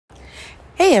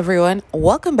Hey everyone,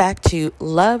 welcome back to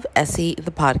Love Essie, the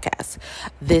podcast.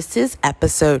 This is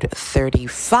episode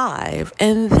 35,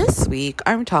 and this week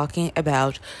I'm talking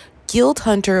about Guild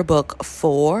Hunter Book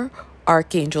 4,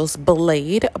 Archangel's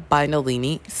Blade by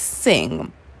Nalini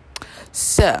Singh.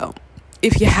 So,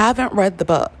 if you haven't read the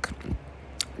book,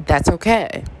 that's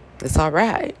okay. It's all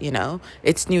right,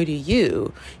 It's new to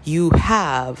you. You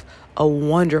have a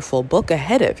wonderful book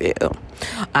ahead of you.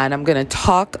 And I'm going to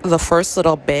talk the first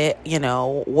little bit,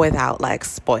 without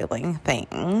spoiling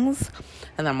things.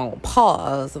 And then I'm going to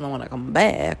pause. And then when I come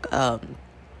back, I'm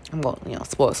going to,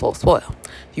 spoil. If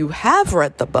you have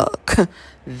read the book,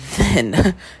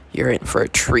 then you're in for a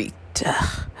treat,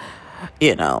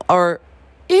 you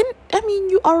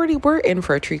already were in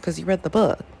for a treat because you read the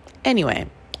book. Anyway,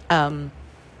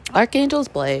 Archangel's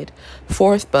Blade,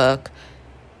 fourth book,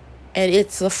 and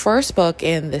it's the first book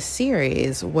in the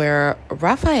series where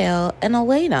Raphael and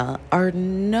Elena are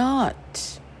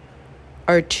not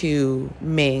our two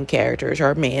main characters,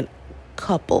 our main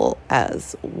couple,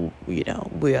 as we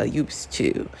are used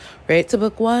to, right? So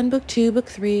book 1, book 2, book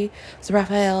 3, it's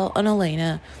Raphael and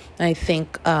Elena. And I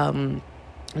think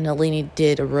Nalini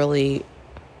did a really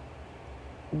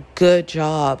good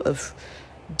job of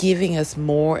giving us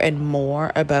more and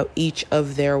more about each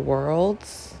of their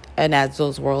worlds, and as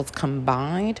those worlds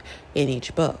combined in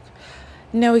each book.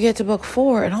 Now we get to book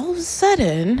 4, and all of a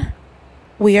sudden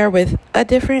we are with a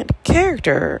different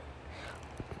character,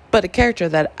 but a character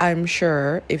that I'm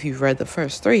sure if you've read the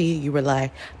first 3 you were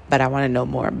like, but I want to know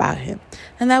more about him.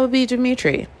 And that would be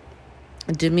Dimitri,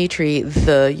 the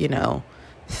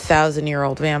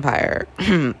 1,000-year-old vampire.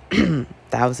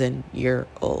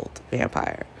 1,000-year-old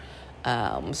vampire.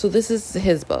 So this is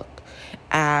his book,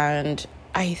 and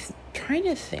I'm trying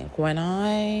to think, when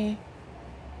I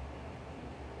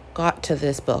got to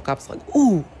this book, I was like,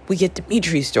 ooh, we get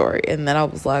Dimitri's story. And then I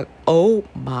was like, oh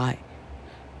my,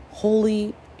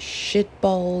 holy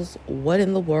shitballs, what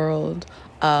in the world?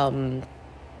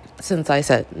 Since I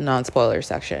said non-spoiler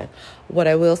section, what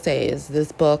I will say is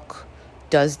this book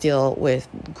does deal with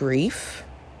grief,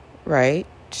 right?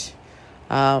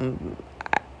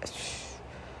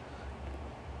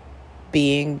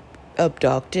 Being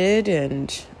abducted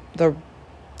and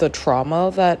the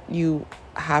trauma that you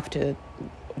have to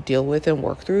deal with and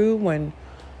work through when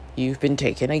you've been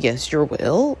taken against your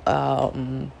will.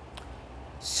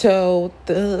 So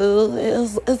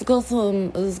it's got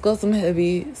some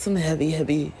heavy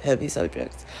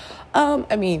subjects.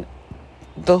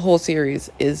 The whole series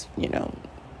is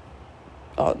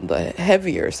on the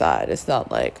heavier side. It's not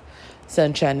like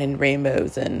sunshine and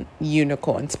rainbows and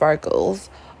unicorn sparkles.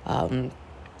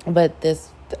 But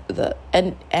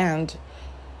and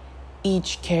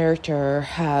each character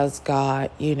has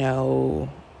got,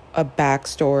 a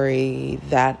backstory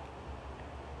that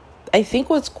I think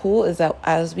what's cool is that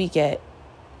as we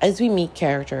meet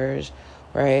characters,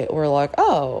 right, we're like,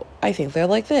 oh, I think they're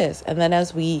like this. And then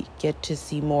as we get to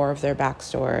see more of their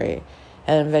backstory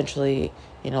and eventually,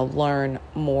 learn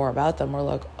more about them, we're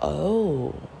like,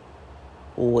 oh,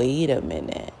 wait a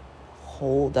minute,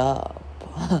 hold up.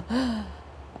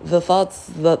 The thoughts,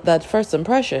 that first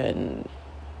impression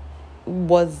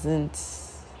wasn't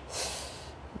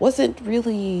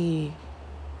really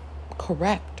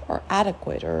correct or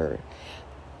adequate, or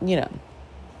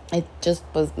it just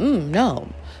was no.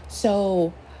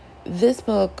 So this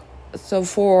book,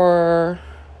 for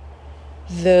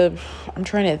I'm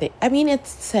trying to think,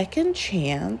 it's second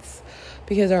chance,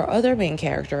 because our other main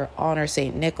character, Honor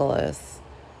St. Nicholas,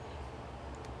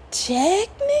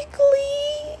 technically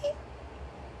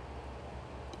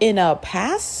in a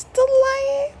past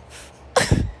life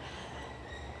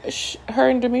her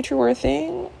and Dimitri were a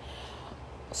thing.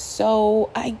 So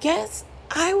I guess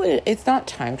it's not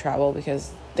time travel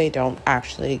because they don't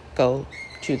actually go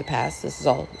to the past. This is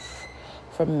all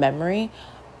from memory.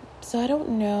 So I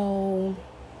don't know.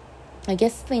 I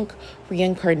guess think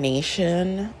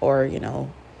reincarnation or,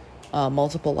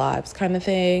 multiple lives kind of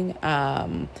thing.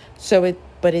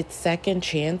 But it's second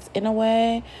chance in a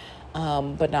way,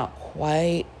 but not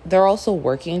quite. They're also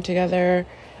working together.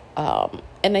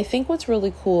 And I think what's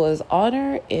really cool is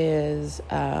Honor is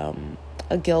a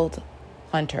guild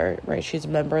hunter, right? She's a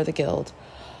member of the guild.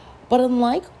 But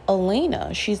unlike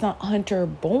Elena, she's not hunter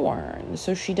born.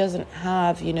 So she doesn't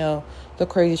have, the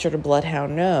crazy sort of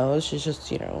bloodhound nose. She's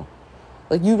just, you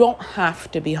don't have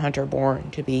to be hunter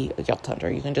born to be a guild hunter.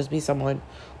 You can just be someone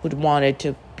who wanted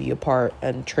to be a part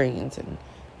and trains, and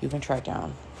you can track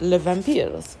down le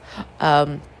vampires.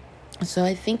 So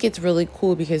I think it's really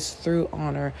cool because through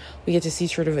Honor, we get to see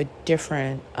sort of a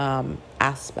different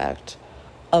aspect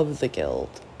of the guild.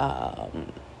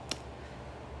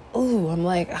 ooh, I'm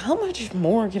like, how much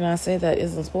more can I say that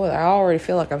isn't spoiled? I already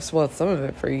feel like I've spoiled some of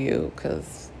it for you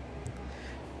because,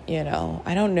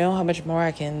 I don't know how much more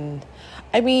I can.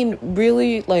 I mean,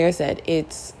 really, like I said,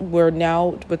 we're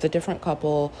now with a different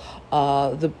couple.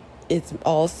 It's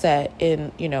all set in,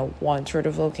 one sort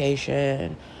of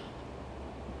location.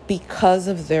 Because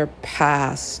of their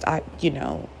past,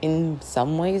 in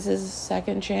some ways is a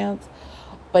second chance,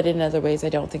 but in other ways I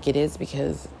don't think it is,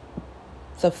 because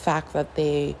the fact that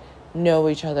they know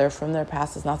each other from their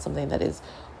past is not something that is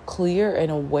clear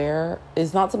and aware,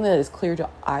 is not something that is clear to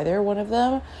either one of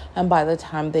them. And by the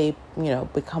time they,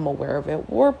 become aware of it,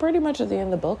 we're pretty much at the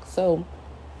end of the book. So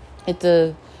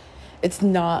it's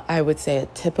not, I would say, a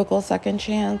typical second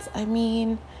chance. I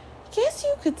mean, I guess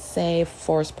you could say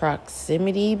forced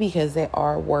proximity, because they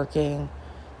are working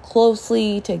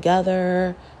closely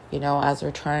together, as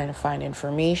they're trying to find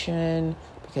information,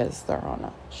 because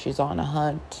she's on a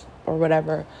hunt or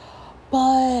whatever.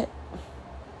 But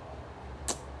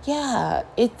yeah,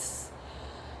 it's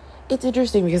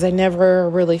interesting, because I never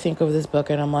really think of this book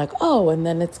and I'm like, oh, and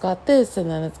then it's got this and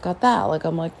then it's got that. Like,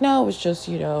 I'm like, no, it's just,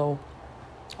 and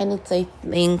it's, I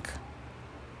think,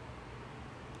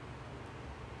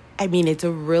 it's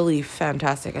a really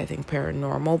fantastic, I think,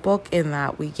 paranormal book, in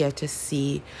that we get to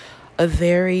see a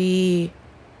very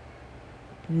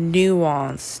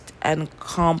nuanced and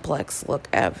complex look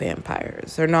at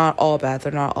vampires. They're not all bad.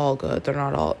 They're not all good. They're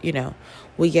not all,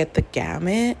 we get the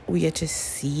gamut. We get to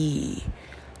see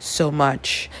so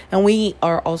much. And we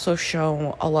are also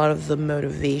shown a lot of the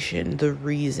motivation, the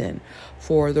reason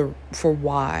for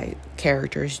why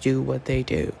characters do what they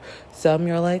do. Some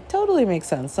you're like, totally makes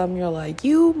sense. Some you're like,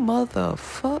 you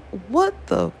motherfucker, what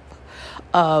the?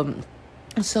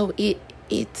 So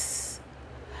it's,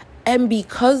 and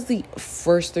because the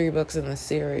first 3 books in the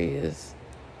series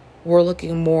were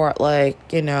looking more at, like,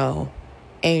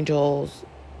 angels,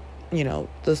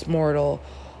 this mortal,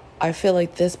 I feel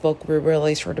like this book, we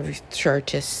really sort of start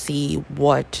to see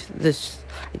what this,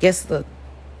 I guess, the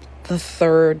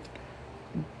third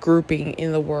grouping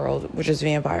in the world, which is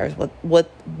vampires, what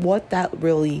that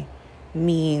really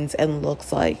means and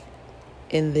looks like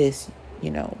in this,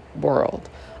 world.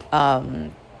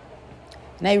 And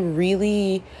I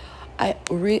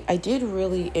did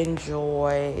really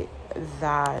enjoy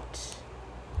that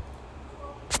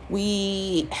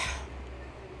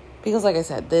because, like I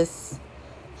said, this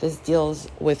deals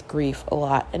with grief a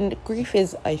lot, and grief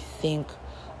is, I think,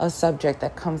 a subject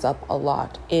that comes up a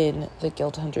lot in the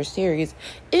Guild Hunter series,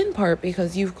 in part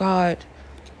because you've got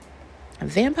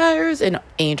vampires and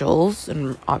angels,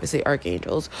 and obviously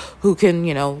archangels, who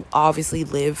can, obviously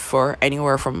live for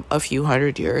anywhere from a few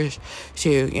hundred years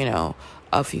to,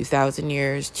 a few thousand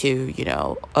years to,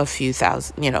 a few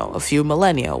thousand, a few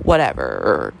millennia, whatever,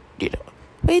 or,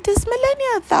 wait, is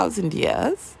millennia 1,000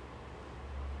 years?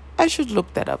 I should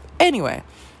look that up. Anyway,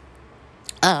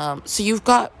 so you've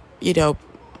got,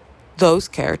 those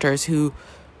characters who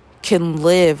can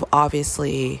live,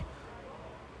 obviously,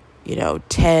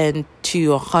 10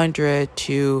 to 100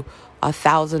 to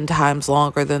 1,000 times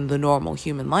longer than the normal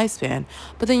human lifespan.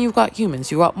 But then you've got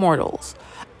humans, you've got mortals.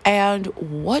 And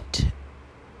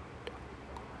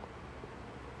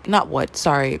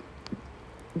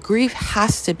grief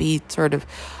has to be sort of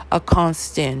a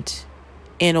constant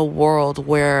in a world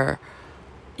where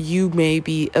you may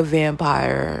be a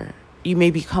vampire, you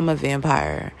may become a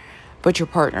vampire, but your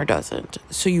partner doesn't.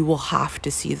 So you will have to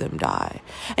see them die.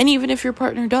 And even if your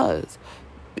partner does,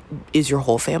 is your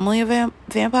whole family of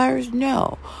vampires?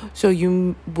 No. So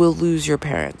you will lose your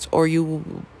parents, or if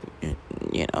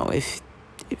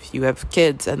you have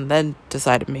kids and then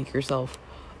decide to make yourself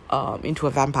into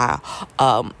a vampire,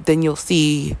 then you'll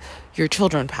see your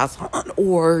children pass on,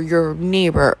 or your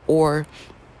neighbor, or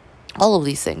all of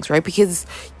these things, right? Because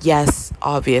yes,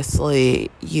 obviously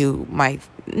you're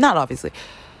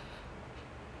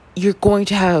going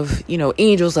to have,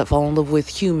 angels that fall in love with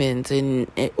humans,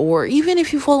 or even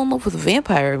if you fall in love with a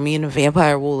vampire, a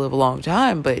vampire will live a long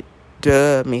time, but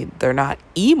they're not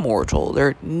immortal.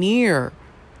 They're near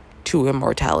to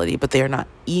immortality, but they are not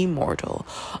immortal.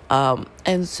 And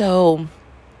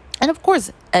of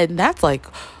course, and that's like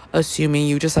assuming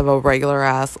you just have a regular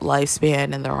ass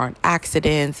lifespan and there aren't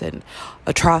accidents and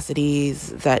atrocities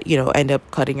that, end up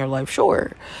cutting your life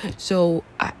short. So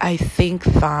I think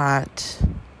that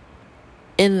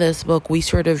in this book, we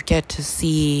sort of get to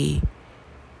see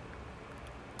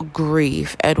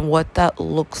grief and what that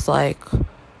looks like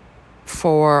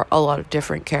for a lot of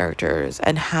different characters,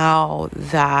 and how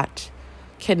that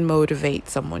can motivate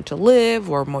someone to live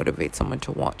or motivate someone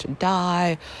to want to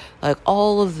die. Like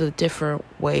all of the different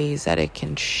ways that it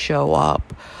can show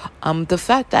up. The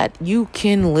fact that you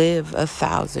can live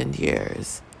 1,000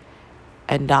 years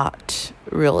and not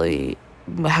really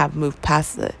have moved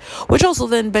past it. Which also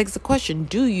then begs the question,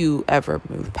 do you ever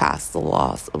move past the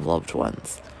loss of loved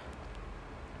ones?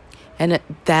 And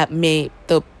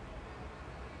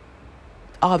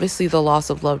obviously the loss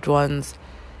of loved ones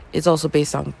is also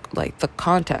based on like the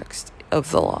context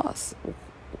of the loss.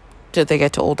 Did they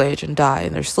get to old age and die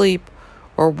in their sleep?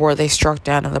 Or were they struck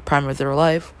down in the prime of their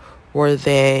life? Were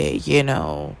they,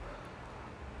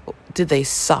 did they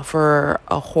suffer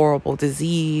a horrible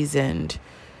disease and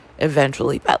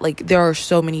eventually, like, there are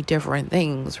so many different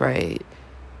things, right?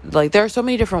 Like, there are so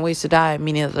many different ways to die,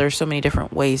 meaning that there's so many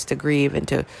different ways to grieve and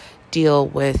to deal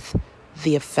with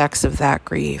the effects of that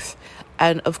grief.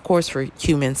 And of course, for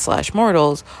humans /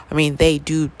 mortals, I mean, they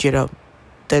do,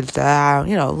 live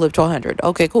to 100.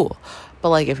 Okay, cool. But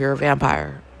like, if you're a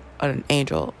vampire, an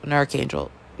angel, an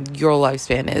archangel, your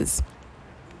lifespan is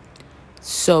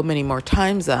so many more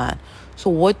times that.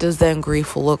 So what does then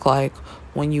grief look like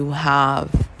when you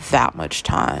have that much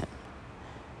time?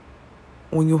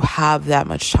 When you have that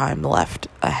much time left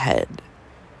ahead.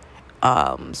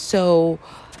 So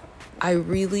I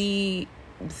really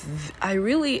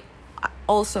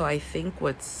also, I think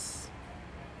what's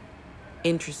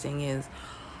interesting is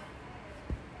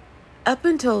up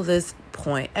until this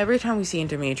point, every time we see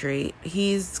Dimitri,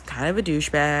 he's kind of a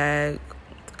douchebag,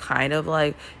 kind of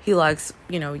like he likes,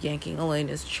 yanking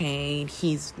Elena's chain.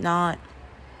 He's a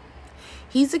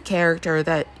character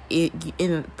that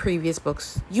in previous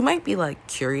books, you might be like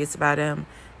curious about him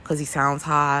because he sounds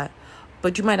hot,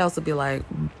 but you might also be like,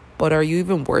 but are you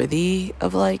even worthy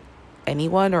of like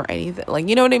anyone or anything? Like,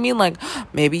 you know what I mean? Like,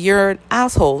 maybe you're an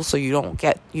asshole, so you don't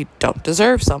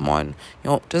deserve someone.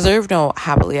 You don't deserve no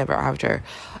happily ever after.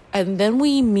 And then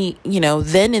we meet,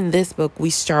 then in this book, we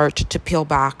start to peel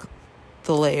back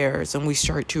the layers and we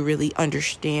start to really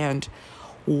understand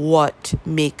what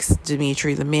makes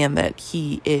Dimitri the man that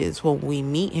he is when we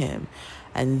meet him.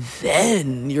 And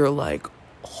then you're like,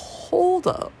 hold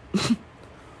up.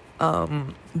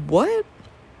 What?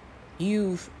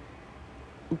 You've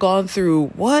gone through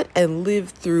what and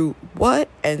lived through what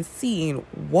and seen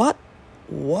what?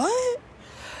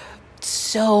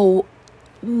 So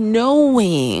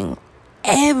knowing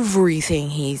everything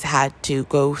he's had to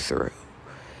go through,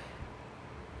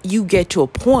 you get to a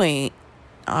point,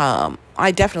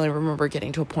 I definitely remember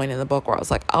getting to a point in the book where I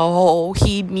was like, oh,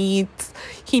 he needs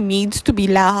to be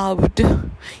loved.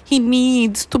 He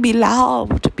needs to be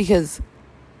loved, because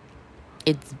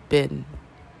it's been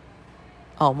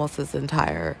almost his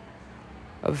entire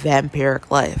vampiric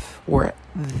life where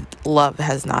love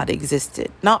has not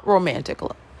existed. Not romantic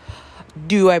love.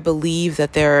 Do I believe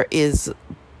that there is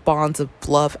bonds of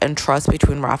love and trust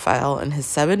between Raphael and his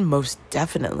 7? Most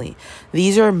definitely.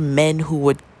 These are men who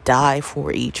would die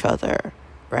for each other,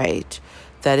 right?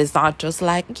 That is not just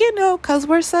like, because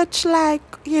we're such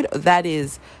like, that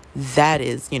is,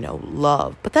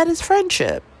 love. But that is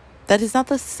friendship. That is not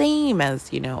the same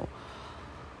as,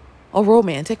 a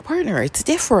romantic partner. It's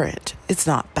different. It's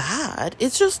not bad.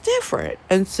 It's just different.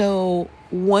 And so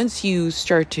once you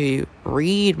start to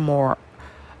read more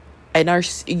and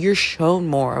you're shown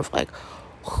more of like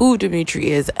who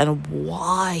Dimitri is and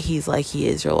why he's like he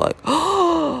is, you're like,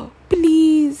 oh,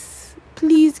 please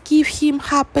give him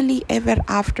happily ever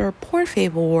after. Por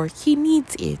favor. He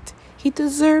needs it. He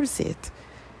deserves it.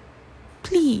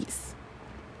 Please.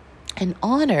 And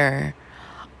Honor,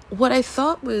 what I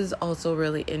thought was also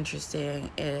really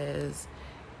interesting is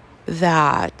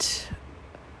that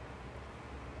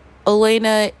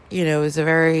Elena, is a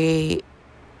very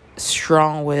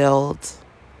strong-willed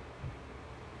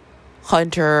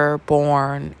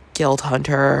hunter-born guild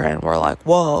hunter, and we're like,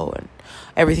 whoa, and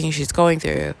everything she's going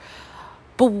through.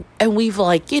 And we've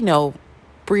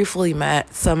briefly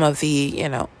met some of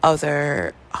the,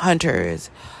 other hunters.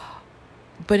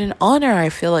 But in Honor, I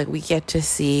feel like we get to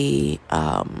see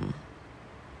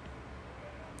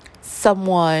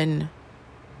someone,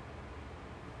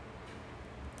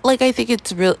 like, I think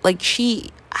it's real, like,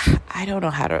 I don't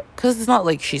know how to, because it's not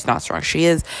like she's not strong. She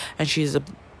is, and she's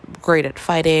great at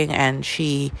fighting, and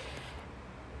she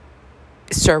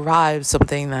survives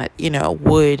something that,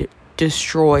 would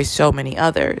destroy so many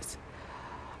others.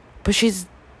 But she's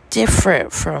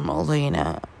different from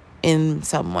Elena in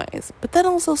some ways, but then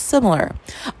also similar.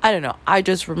 I don't know. I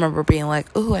just remember being like,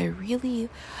 oh,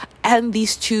 and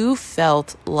these two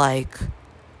felt like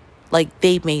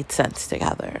they made sense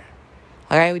together.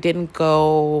 Like, I didn't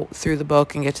go through the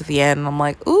book and get to the end and I'm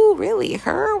like, ooh, really?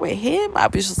 Her with him? I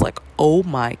was just like, oh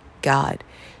my God.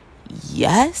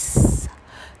 Yes.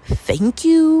 Thank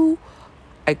you.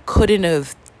 I couldn't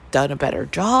have done a better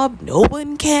job. No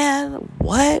one can.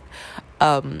 What?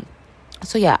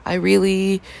 So yeah,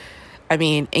 I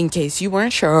mean, in case you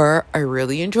weren't sure, I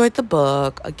really enjoyed the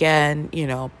book. Again,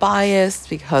 biased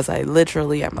because I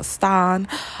literally am a stan.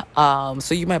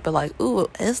 So you might be like, ooh,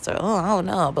 Esther, I don't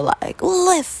know. But like,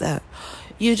 listen,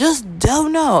 you just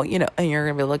don't know, and you're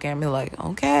going to be looking at me like,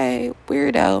 okay,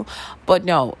 weirdo. But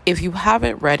no, if you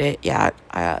haven't read it yet,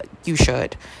 you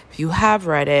should. If you have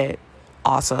read it,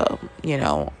 awesome,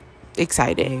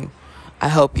 exciting. I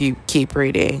hope you keep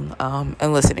reading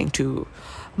and listening to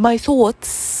my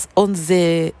thoughts on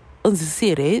the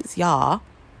series. Yeah.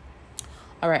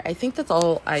 All right, I think that's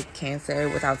all I can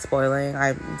say without spoiling.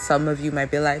 Some of you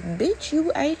might be like, bitch,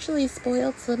 you actually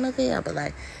spoiled some of it. But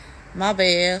like, my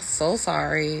bad, so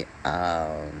sorry.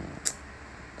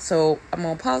 So I'm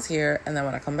gonna pause here, and then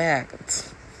when I come back,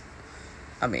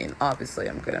 obviously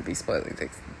I'm gonna be spoiling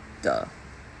things. Duh.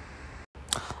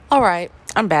 All right,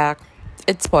 I'm back.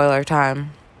 It's spoiler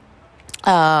time.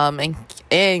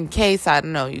 In case, I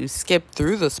don't know, you skipped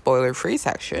through the spoiler-free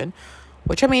section,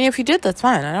 which, if you did, that's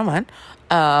fine. I don't mind.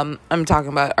 I'm talking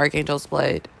about Archangel's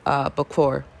Blade, book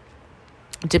 4,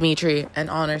 Dimitri and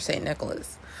Honor St.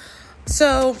 Nicholas.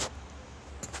 So,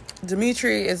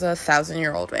 Dimitri is a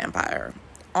 1,000-year-old vampire.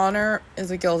 Honor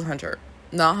is a guild hunter,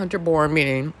 not hunter-born,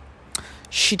 meaning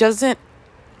she doesn't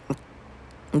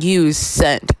use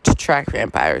scent to track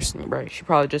vampires, right? She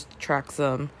probably just tracks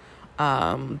them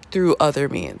through other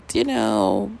means,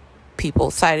 people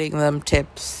citing them,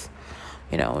 tips,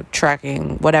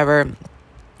 tracking, whatever.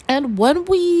 And when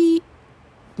we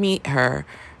meet her,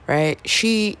 right,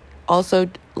 she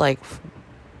also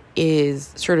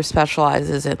is sort of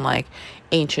specializes in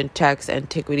ancient texts,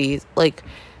 antiquities.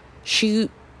 She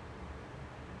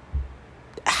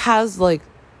has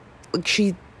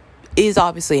she is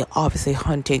obviously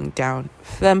hunting down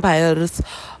vampires,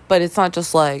 but it's not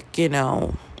just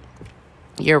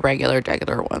your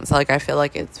regular ones. I feel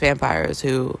like it's vampires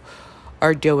who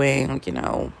are doing,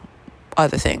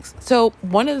 other things. So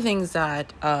one of the things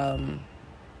that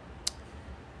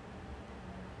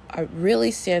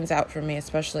really stands out for me,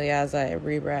 especially as I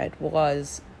reread,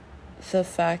 was the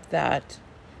fact that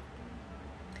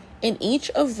in each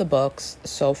of the books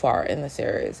so far in the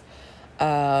series,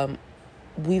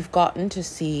 we've gotten to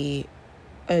see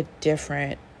a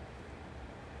different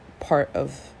part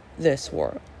of this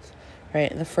world. Right,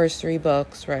 in the first 3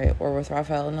 books, right, we're with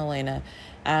Raphael and Elena,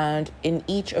 and in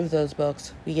each of those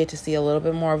books, we get to see a little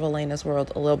bit more of Elena's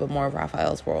world, a little bit more of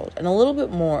Raphael's world, and a little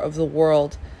bit more of the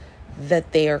world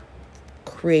that they are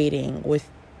creating with,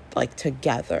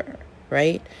 together,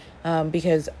 right?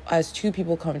 Because as 2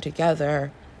 people come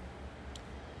together,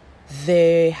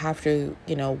 they have to,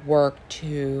 work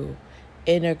to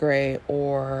integrate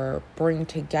or bring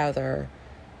together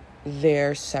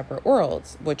their separate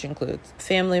worlds, which includes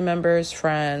family members,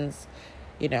 friends,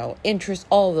 interests,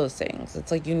 all of those things.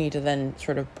 It's you need to then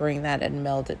sort of bring that and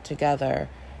meld it together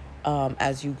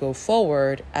as you go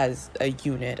forward as a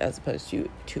unit, as opposed to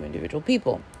 2 individual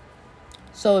people.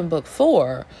 So in book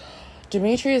 4,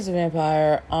 Dimitri is a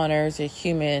vampire, Honor is a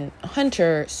human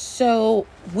hunter. So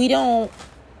we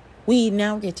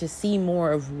now get to see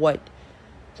more of what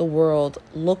the world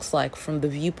looks like from the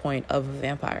viewpoint of a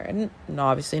vampire, and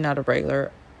obviously not a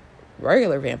regular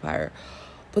vampire,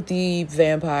 but the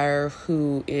vampire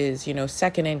who is,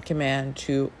 second in command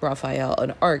to Raphael,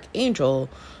 an archangel,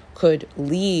 could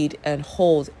lead and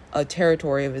hold a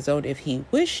territory of his own if he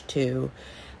wished to,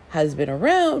 has been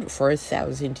around for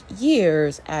 1,000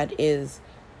 years, and is,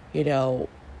 you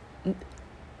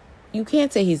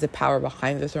can't say he's the power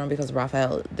behind the throne, because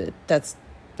Raphael, that's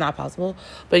not possible,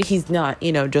 but he's not,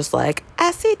 just I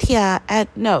sit here and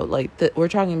no, we're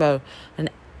talking about an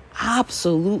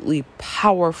absolutely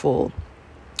powerful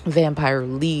vampire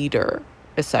leader,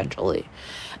 essentially.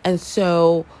 And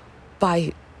so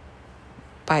by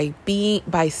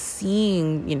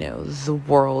seeing, the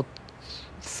world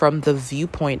from the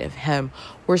viewpoint of him,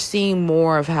 we're seeing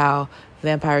more of how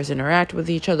vampires interact with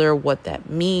each other, what that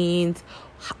means,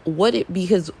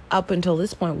 because up until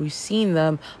this point we've seen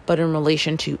them but in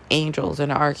relation to angels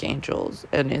and archangels,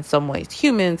 and in some ways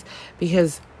humans,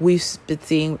 because we've been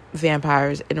seeing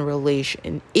vampires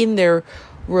in their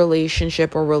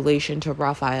relationship or relation to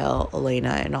Raphael,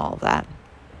 Elena, and all of that.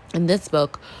 In this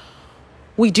book,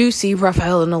 we do see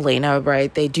Raphael and Elena,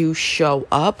 right? They do show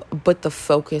up, but the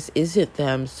focus isn't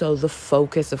them. So the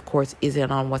focus, of course,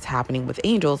 isn't on what's happening with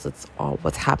angels. It's all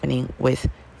what's happening with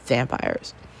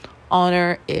vampires.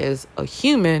 Honor is a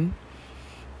human.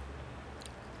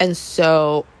 And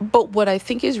so, but what I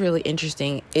think is really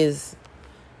interesting is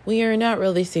we are not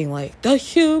really seeing like the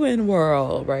human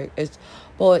world, right?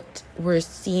 But we're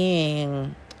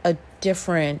seeing a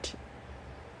different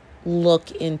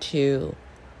look into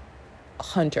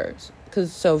hunters.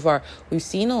 Because so far, we've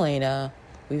seen Elena,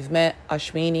 we've met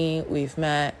Ashwini, we've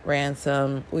met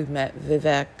Ransom, we've met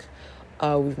Vivek,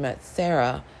 we've met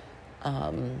Sarah.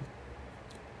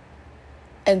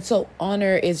 And so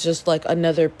Honor is just like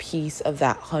another piece of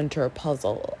that hunter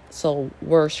puzzle. So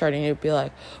we're starting to be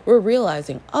like, we're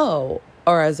realizing, or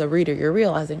as a reader, you're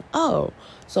realizing,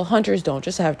 so hunters don't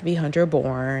just have to be hunter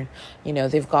born.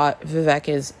 They've got, Vivek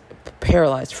is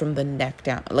paralyzed from the neck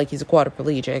down, like he's a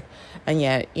quadriplegic, and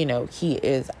yet, he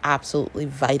is absolutely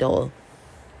vital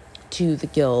to the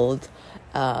guild.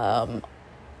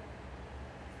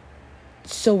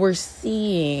 So we're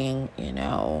seeing,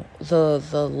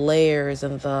 the layers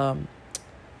and I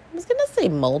was going to say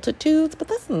multitudes, but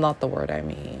that's not the word I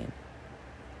mean.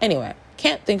 Anyway,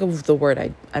 can't think of the word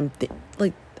I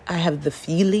have the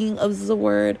feeling of the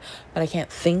word, but I can't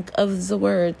think of the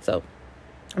word. So,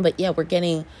 but yeah, we're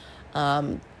getting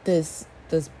this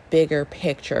bigger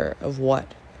picture of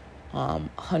what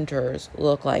hunters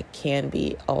look like, can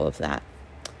be, all of that.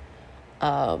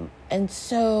 And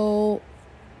so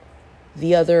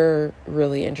the other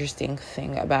really interesting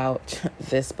thing about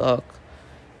this book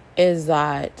is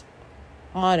that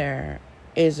Honor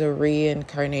is a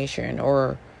reincarnation,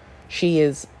 or she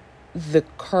is the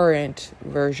current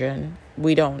version.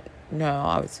 We don't know,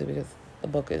 obviously, because the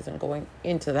book isn't going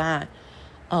into that,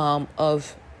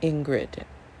 of Ingrid.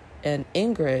 And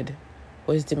Ingrid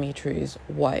was Dimitri's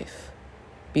wife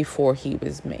before he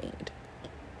was made.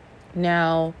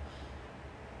 Now,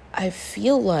 I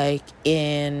feel like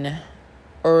in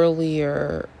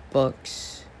earlier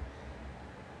books,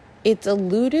 it's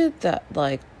alluded that,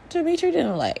 like, Dimitri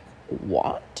didn't, like,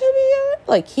 want to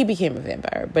be he became a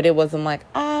vampire, but it wasn't like,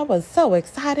 I was so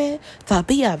excited to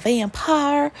be a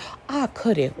vampire, I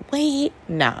couldn't wait.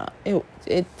 Nah,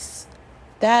 it's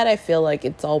that, I feel like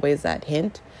it's always that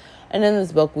hint. And in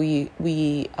this book,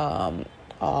 we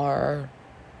are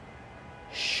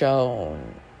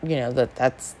shown,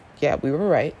 that's, yeah, we were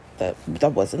right,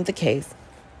 that wasn't the case.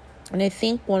 And I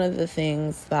think one of the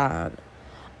things that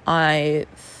I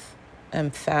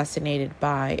am fascinated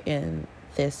by in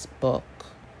this book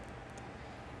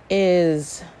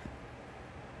is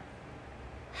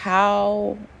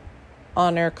how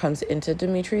Honor comes into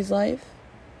Dimitri's life.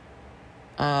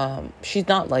 She's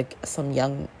not like some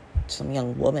young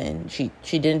woman. She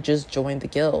didn't just join the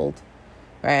guild,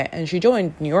 right? And she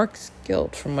joined New York's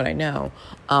guild, from what I know.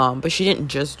 But she didn't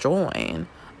just join.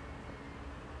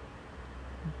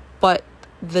 But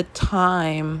the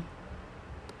time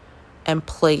and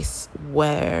place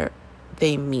where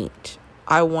they meet,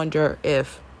 I wonder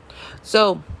if...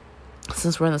 So,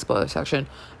 since we're in the spoiler section,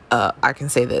 I can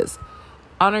say this.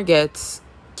 Honor gets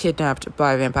kidnapped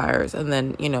by vampires and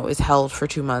then, is held for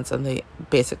 2 months, and they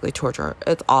basically torture her.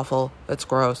 It's awful. It's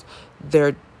gross.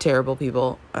 They're terrible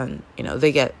people, and,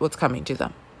 they get what's coming to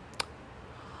them.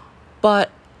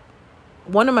 But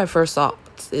one of my first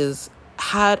thoughts is,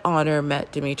 had Honor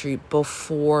met Dimitri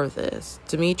before this,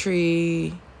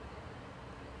 Dimitri,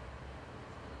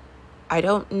 I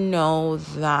don't know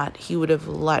that he would have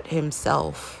let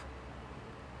himself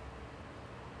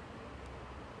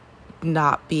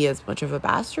not be as much of a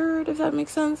bastard, if that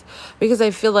makes sense. Because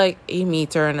I feel like he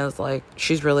meets her and is like,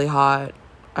 she's really hot,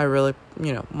 I really,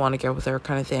 want to get with her,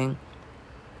 kind of thing.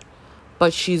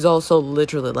 But she's also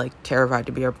literally, like, terrified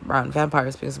to be around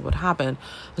vampires because of what happened.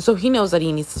 So he knows that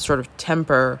he needs to sort of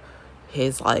temper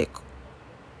his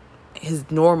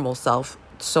normal self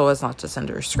so as not to send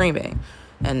her screaming.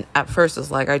 And at first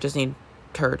it's like, I just need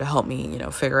her to help me,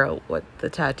 figure out what the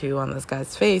tattoo on this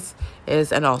guy's face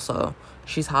is. And also,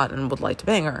 she's hot and would like to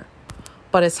bang her.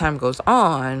 But as time goes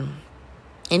on,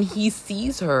 and he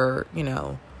sees her,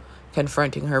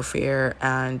 confronting her fear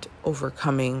and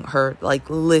overcoming her, like,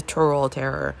 literal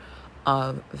terror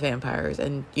of vampires,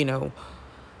 and,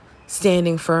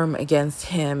 standing firm against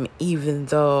him, even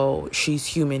though she's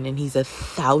human and he's a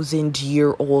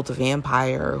 1,000-year-old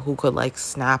vampire who could, like,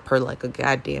 snap her like a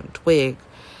goddamn twig.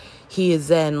 He is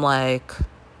then, like,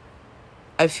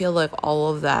 I feel like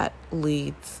all of that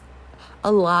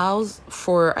allows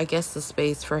for, I guess, the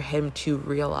space for him to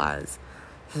realize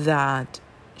that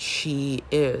she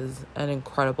is an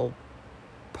incredible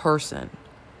person.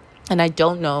 And I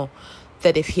don't know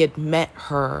that if he had met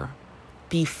her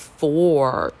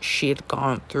before she had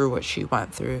gone through what she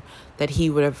went through, that he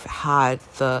would have had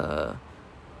the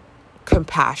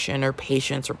compassion or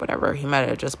patience or whatever. He might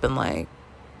have just been like,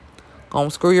 go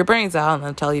and screw your brains out and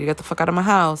then tell you to get the fuck out of my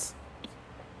house.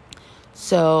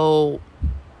 So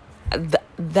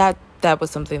that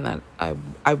was something that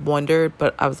I wondered,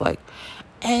 but I was like,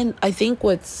 and I think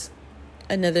what's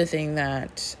another thing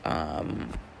that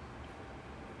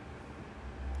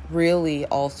really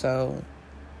also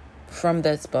from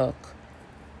this book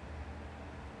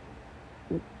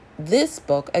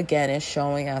again is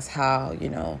showing us how, you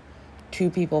know, two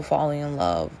people falling in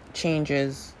love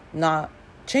changes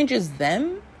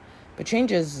them, but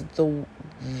changes the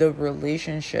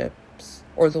relationships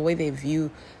or the way they view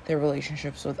their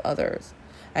relationships with others.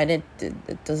 And it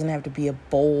doesn't have to be a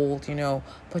bold, you know,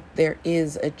 but there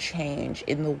is a change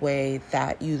in the way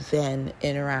that you then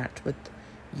interact with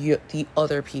the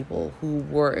other people who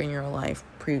were in your life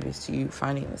previous to you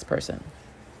finding this person.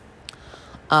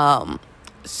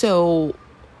 So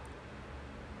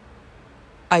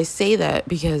I say that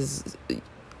because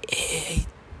I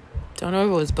don't know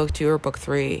if it was book 2 or book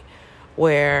 3,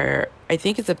 where I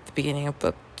think it's at the beginning of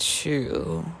book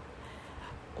 2,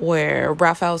 where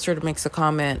Raphael sort of makes a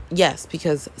comment. Yes,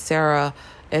 because Sarah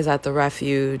is at the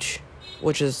refuge,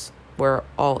 which is where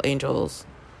all angels,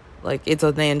 like, it's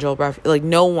an angel refuge. Like,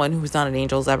 no one who's not an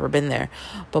angel has ever been there.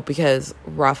 But because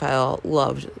Raphael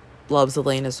loves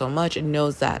Elena so much and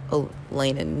knows that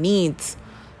Elena needs,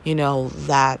 you know,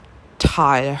 that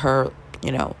tie to her,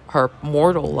 you know, her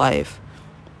mortal life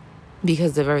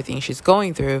because of everything she's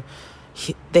going through,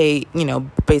 they, you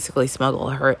know, basically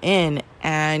smuggle her in.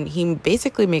 And he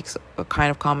basically makes a kind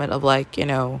of comment of like, you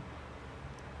know,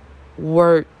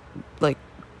 we're like,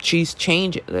 she's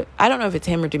changing. I don't know if it's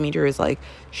him or Dimitri is like,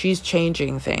 she's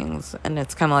changing things. And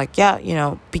it's kind of like, yeah, you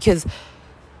know, because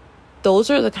those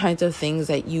are the kinds of things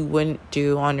that you wouldn't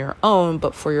do on your own,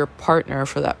 but for your partner,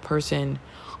 for that person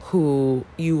who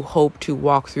you hope to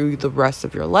walk through the rest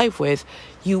of your life with,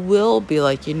 you will be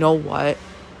like, you know what?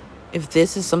 If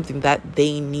this is something that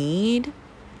they need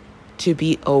to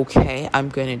be okay, I'm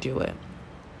going to do it.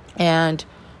 And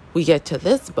we get to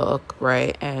this book,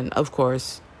 right? And of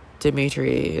course,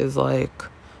 Dimitri is like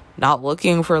not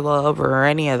looking for love or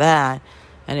any of that.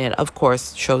 And it, of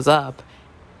course, shows up.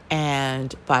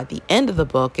 And by the end of the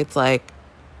book, it's like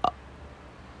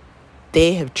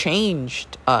they have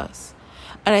changed us.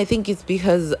 And I think it's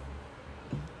because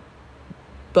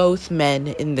both men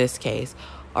in this case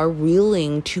are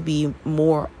willing to be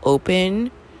more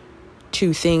open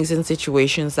to things and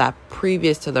situations that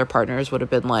previous to their partners would have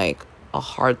been like a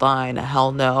hard line, a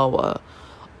hell no,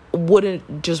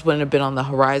 wouldn't have been on the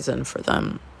horizon for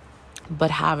them. But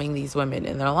having these women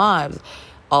in their lives,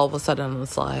 all of a sudden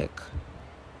it's like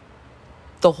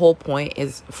the whole point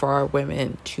is for our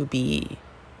women to be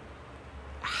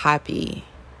happy.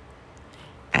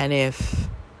 And if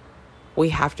we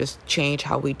have to change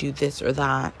how we do this or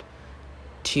that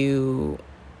to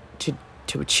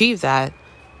achieve that,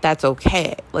 that's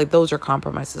okay. Like, those are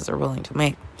compromises they're willing to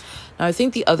make. Now, I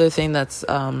think the other thing that's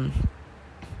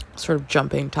sort of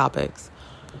jumping topics,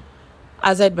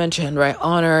 as I'd mentioned, right,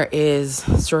 Honor is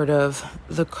sort of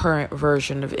the current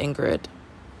version of Ingrid.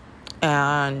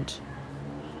 And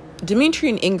Dimitri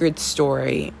and Ingrid's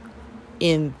story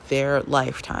in their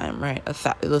lifetime, right,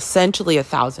 essentially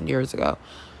 1,000 years ago,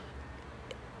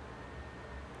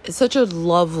 it's such a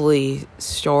lovely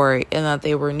story in that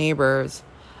they were neighbors.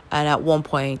 And at one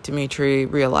point, Dimitri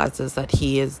realizes that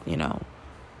he is, you know,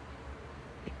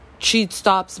 she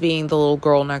stops being the little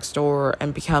girl next door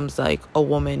and becomes like a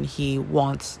woman he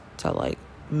wants to like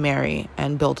marry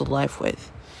and build a life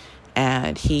with.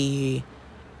 And he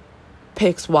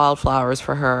picks wildflowers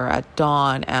for her at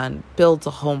dawn and builds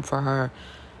a home for her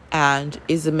and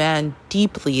is a man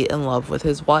deeply in love with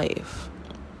his wife.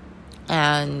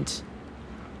 And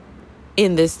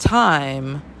in this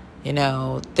time, you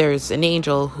know, there's an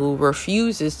angel who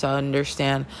refuses to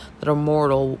understand that a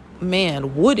mortal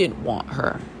man wouldn't want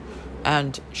her.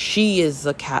 And she is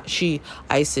the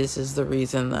Isis is the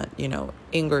reason that, you know,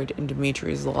 Ingrid and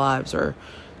Dimitri's lives are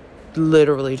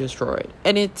literally destroyed.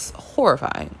 And it's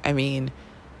horrifying. I mean,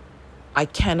 I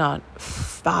cannot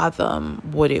fathom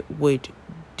what it would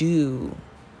do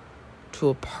to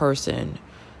a person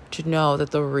to know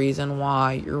that the reason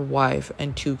why your wife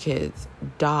and 2 kids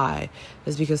die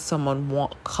is because someone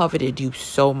coveted you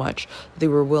so much they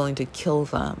were willing to kill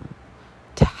them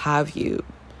to have you,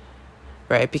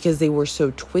 right? Because they were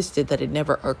so twisted that it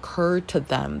never occurred to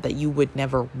them that you would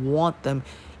never want them,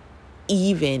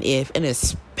 even if, and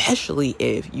especially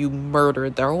if, you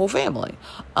murdered their whole family.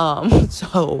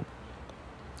 So,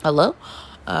 hello?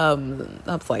 I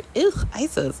was like, ugh,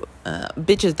 Isis,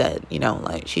 bitch is dead, you know,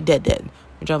 like, she dead.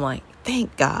 Which I'm like,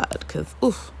 thank God, because,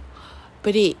 oof.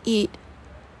 But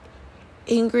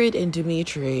Ingrid and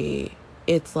Dimitri,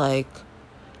 it's like,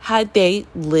 had they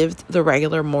lived the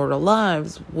regular mortal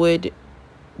lives, would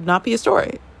not be a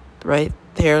story, right?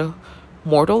 Their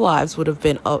mortal lives would have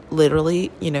been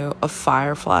literally, a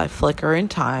firefly flicker in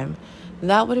time. And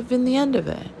that would have been the end of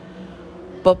it.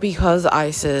 But because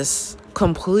Isis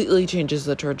completely changes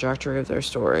the trajectory of their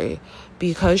story,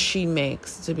 because she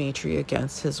makes Dimitri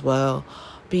against his will,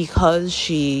 because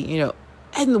she,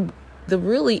 and the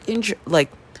really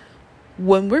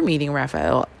when we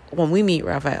meet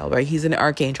Raphael, right, he's an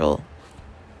archangel.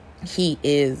 He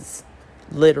is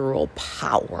literal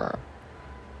power.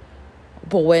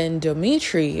 But when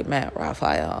Dimitri met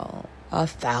Raphael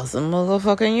 1,000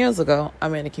 motherfucking years ago,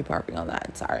 I'm going to keep harping on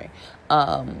that, sorry.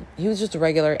 He was just a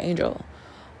regular angel.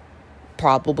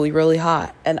 Probably really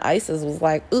hot. And Isis was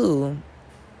like, ooh,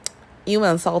 you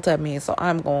insulted me, so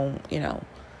I'm going to,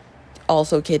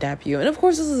 also kidnap you. And of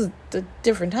course, this is a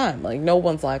different time. Like, no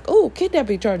one's like, oh,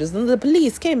 kidnapping charges. And the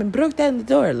police came and broke down the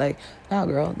door. Like, no,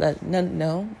 girl, that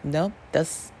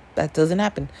doesn't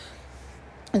happen.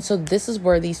 And so this is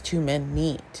where these two men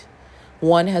meet.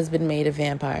 One has been made a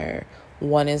vampire.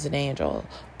 One is an angel.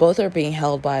 Both are being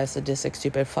held by a sadistic,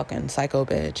 stupid, fucking psycho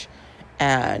bitch.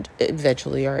 And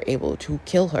eventually are able to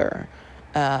kill her.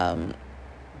 And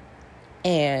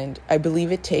I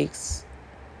believe it takes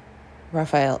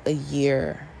Raphael a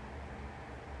year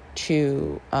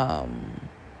to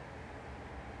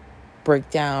break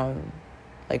down,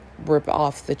 like rip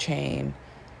off the chain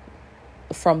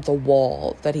from the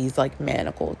wall that he's like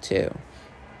manacled to.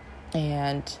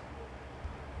 And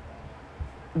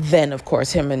then of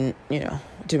course him and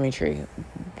Dimitri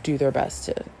do their best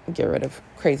to get rid of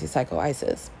crazy psycho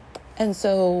Isis. And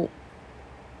so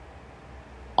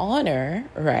Honor,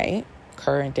 right,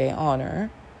 current day Honor,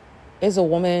 is a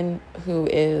woman who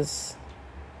is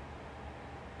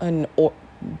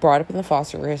brought up in the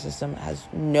foster care system, has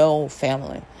no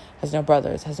family, has no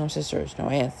brothers, has no sisters, no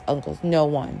aunts, uncles, no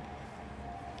one.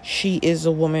 She is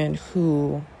a woman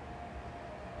who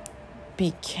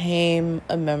became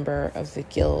a member of the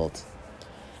guild.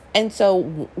 And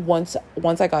so once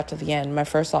I got to the end, my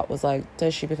first thought was like,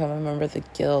 does she become a member of the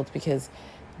guild? Because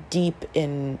deep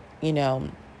in,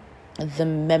 the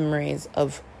memories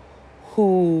of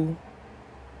who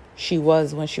she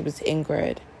was when she was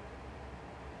Ingrid,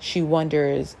 she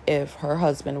wonders if her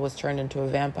husband was turned into a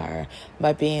vampire.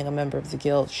 By being a member of the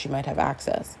guild, she might have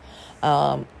access.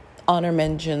 Honor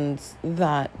mentions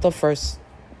that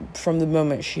from the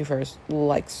moment she first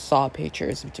saw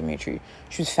pictures of Dimitri,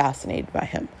 she was fascinated by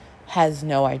him. Has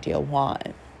no idea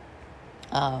why.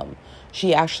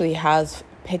 She actually has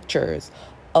pictures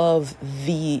of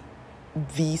the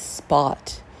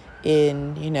spot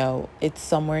in, it's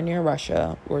somewhere near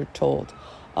Russia, we're told,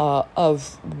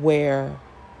 of where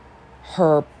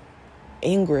her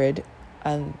Ingrid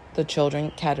and the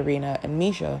children, Katerina and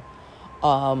Misha,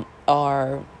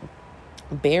 are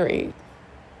buried,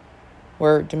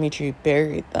 where Dimitri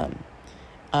buried them,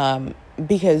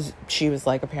 because she was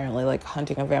apparently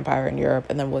hunting a vampire in Europe,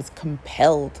 and then was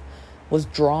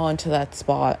drawn to that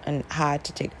spot and had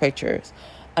to take pictures.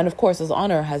 And of course, his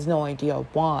Honor has no idea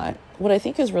why. What I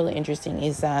think is really interesting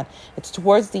is that it's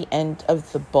towards the end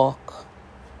of the book.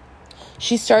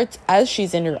 She starts, as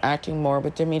she's interacting more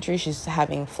with Dimitri, she's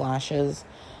having flashes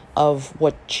of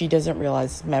what she doesn't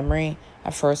realize is memory.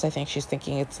 At first, I think she's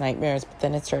thinking it's nightmares, but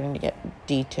then it's starting to get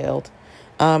detailed.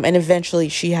 And eventually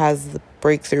she has the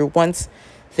breakthrough once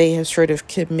they have sort of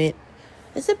commit.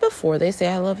 Is it before they say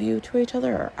I love you to each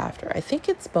other or after? I think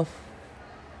it's before.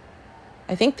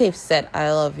 I think they've said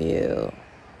I love you.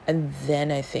 And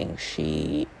then I think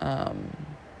she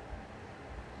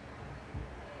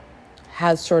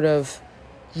has sort of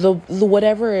the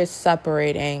whatever is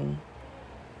separating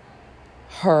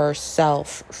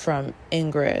herself from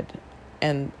Ingrid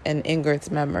and Ingrid's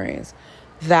memories,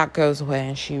 that goes away,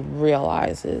 and she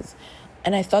realizes.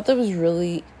 And I thought that was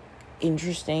really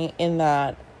interesting, in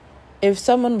that if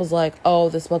someone was like, oh,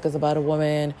 this book is about a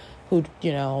woman who,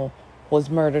 was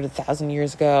murdered 1,000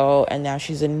 years ago, and now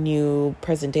she's a new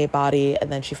present day body, and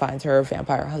then she finds her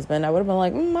vampire husband, I would have been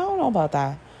like, I don't know about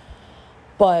that.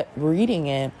 But reading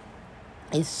it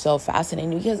is so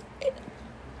fascinating, because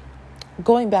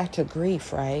going back to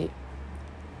grief, right?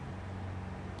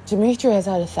 Dimitri has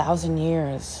had 1,000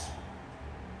 years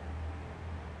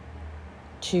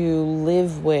to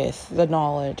live with the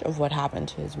knowledge of what happened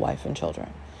to his wife and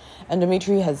children. And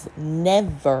Dimitri has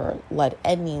never let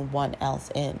anyone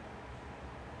else in.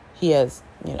 He has,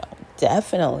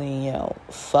 definitely,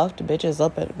 fucked bitches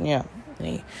up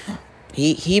and,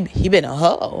 he been a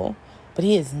hoe, but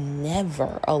he has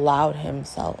never allowed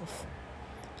himself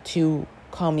to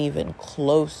come even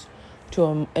close to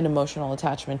an emotional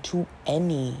attachment to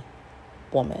any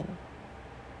woman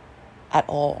at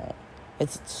all.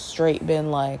 It's straight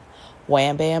been like,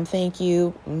 wham bam, thank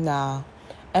you, nah.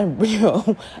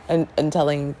 And and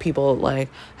telling people like,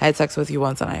 I had sex with you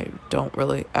once and I don't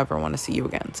really ever want to see you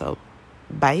again, so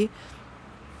bye.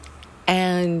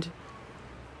 And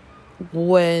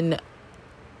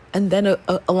then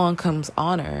along comes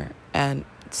Honor and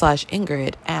 /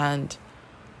 Ingrid, and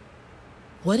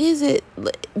what is it?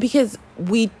 Because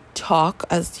we talk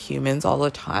as humans all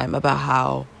the time about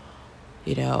how,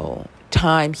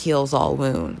 time heals all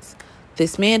wounds.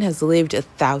 This man has lived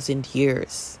 1,000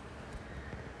 years.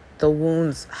 The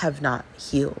wounds have not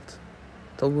healed.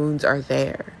 The wounds are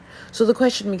there. So the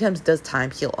question becomes, does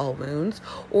time heal all wounds?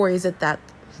 Or is it that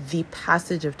the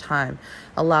passage of time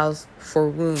allows for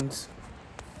wounds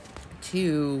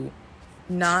to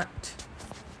not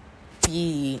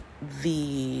be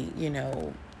the,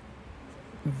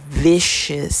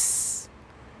 vicious,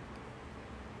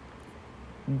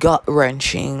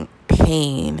 gut-wrenching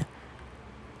pain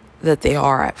that they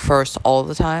are at first all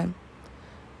the time?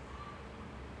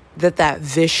 That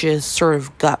vicious sort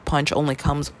of gut punch only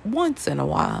comes once in a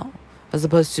while, as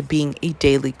opposed to being a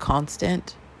daily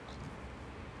constant,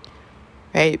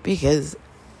 right? Because,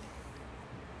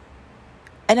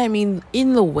 and I mean,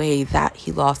 in the way that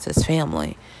he lost his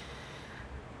family,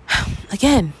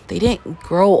 again, they didn't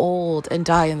grow old and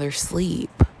die in their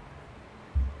sleep.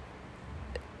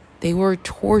 They were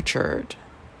tortured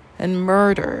and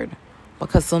murdered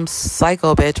because some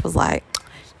psycho bitch was like,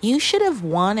 you should have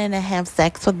wanted to have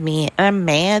sex with me, and I'm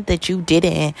mad that you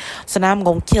didn't, so now I'm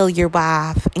going to kill your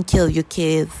wife and kill your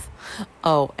kids.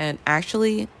 Oh, and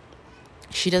actually,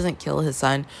 she doesn't kill his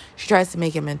son. She tries to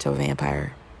make him into a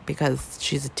vampire because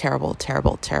she's a terrible,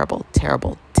 terrible, terrible,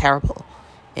 terrible, terrible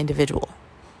individual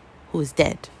who is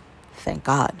dead. Thank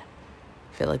God.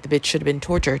 I feel like the bitch should have been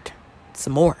tortured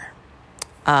some more.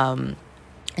 And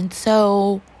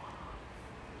so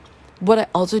what I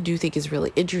also do think is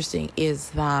really interesting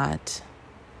is that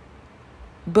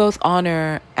both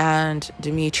Honor and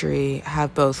Dimitri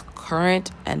have both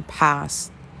current and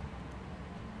past,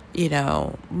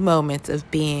 moments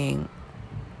of being,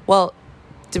 well,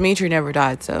 Dimitri never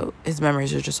died, so his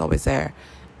memories are just always there.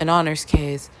 In Honor's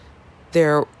case,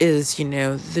 there is,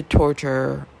 the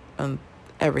torture and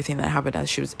everything that happened as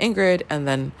she was Ingrid, and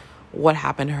then what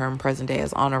happened to her in present day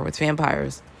as Honor with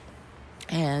vampires.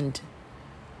 And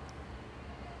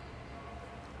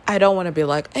I don't want to be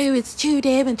like, oh, it's two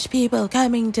damaged people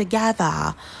coming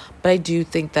together. But I do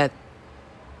think that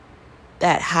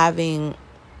having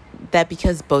that,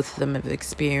 because both of them have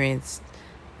experienced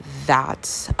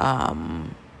that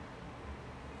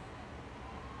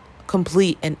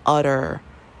complete and utter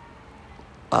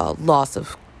loss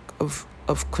of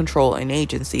control and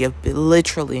agency, of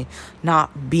literally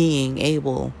not being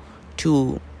able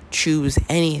to choose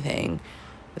anything,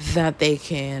 that they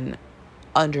can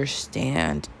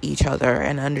understand each other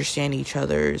and understand each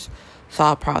other's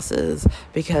thought process.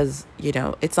 Because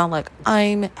it's not like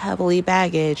I'm heavily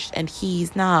baggaged and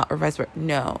he's not, or vice versa.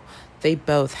 No, they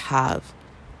both have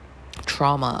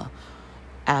trauma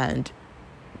and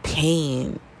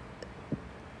pain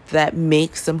that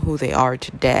makes them who they are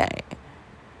today.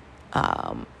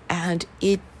 And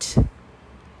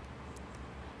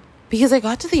because I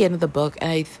got to the end of the book,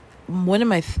 and one of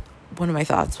my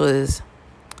thoughts was,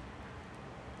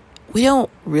 we don't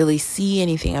really see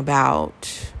anything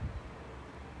about,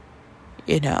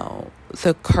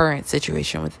 the current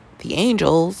situation with the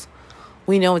angels.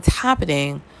 We know it's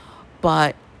happening,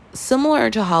 but similar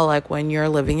to how, like, when you're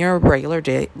living your regular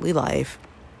daily life,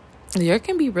 there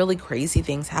can be really crazy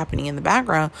things happening in the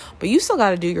background, but you still got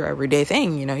to do your everyday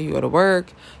thing. You go to work,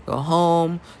 you go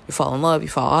home, you fall in love, you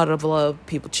fall out of love,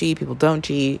 people cheat, people don't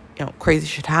cheat, crazy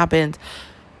shit happens.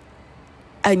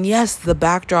 And yes, the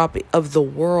backdrop of the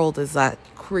world is that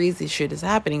crazy shit is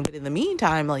happening. But in the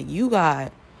meantime, like, you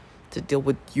got to deal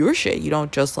with your shit. You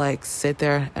don't just, like, sit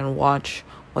there and watch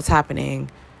what's happening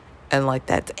and, like,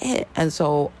 that's it. And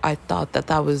so I thought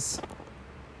that was...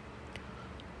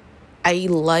 I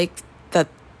like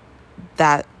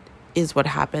that is what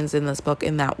happens in this book,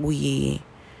 in that we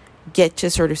get to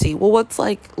sort of see, well, what's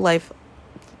like life,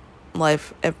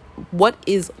 what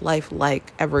is life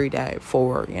like every day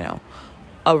for,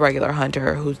 a regular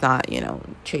hunter who's not,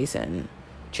 chasing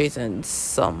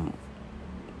some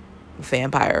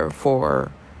vampire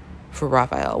for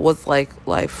Raphael. What's like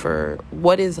life for,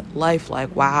 what is life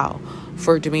like, wow,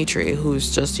 for Dimitri,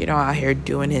 who's just, out here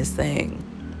doing his thing,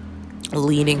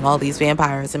 leading all these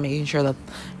vampires and making sure that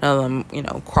none of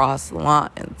them, cross the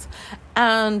lines.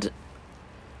 And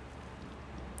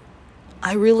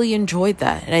I really enjoyed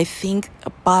that. And I think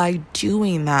by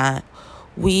doing that,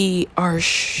 we are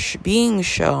being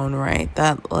shown, right,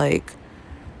 that, like,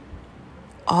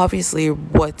 obviously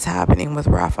what's happening with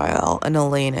Raphael and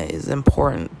Elena is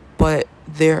important, but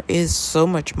there is so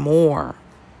much more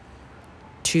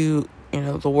to,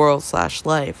 the world /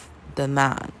 life than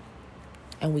that.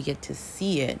 And we get to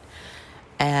see it.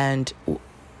 And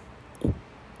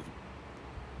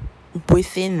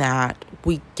within that,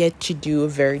 we get to do a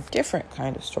very different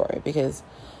kind of story, because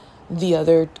the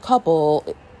other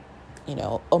couple,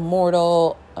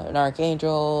 Immortal, an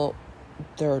Archangel,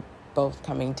 they're both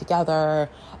coming together.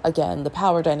 Again, the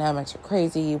power dynamics are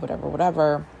crazy,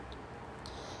 whatever.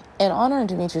 In Honor and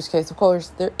Dimitri's case, of course,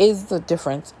 there is the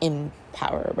difference in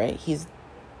power, right? He's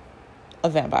a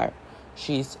vampire.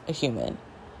 She's a human.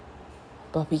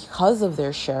 But because of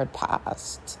their shared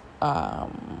past,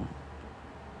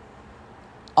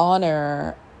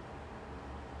 Honor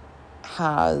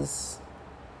has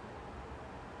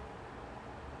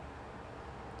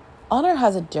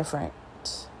a different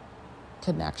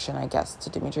connection, I guess, to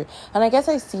Dimitri. And I guess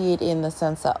I see it in the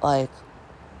sense that, like,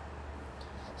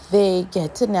 they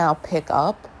get to now pick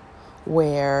up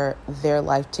where their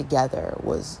life together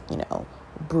was,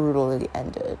 brutally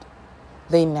ended.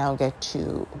 They now get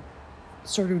to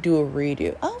sort of do a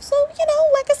redo. Oh, so,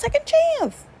 like a second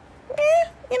chance.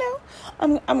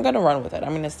 I'm going to run with it. I'm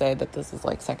going to say that this is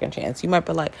like second chance. You might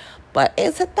be like, but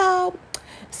is it though?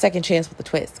 Second chance with a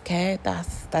twist, okay?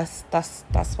 That's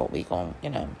what we going,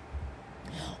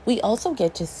 We also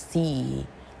get to see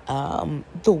the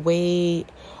way.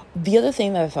 The other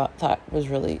thing that I thought was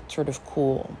really sort of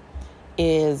cool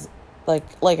is, like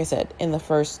I said, in the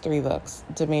first 3 books,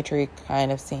 Dimitri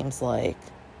kind of seems like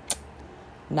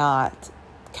not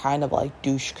kind of like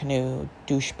douche canoe,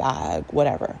 douchebag,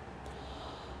 whatever.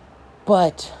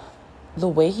 But the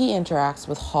way he interacts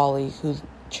with Holly, who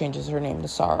changes her name to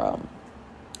Sorrow,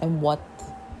 and what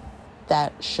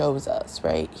that shows us,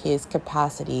 right? His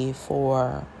capacity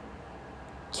for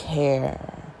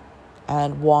care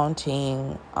and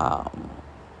wanting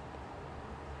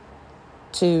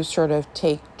to sort of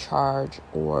take charge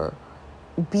or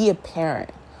be a parent,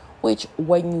 which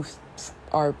when you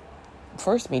are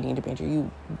first meeting Dimitri,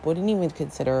 you wouldn't even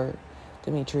consider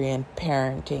Dimitrian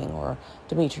parenting or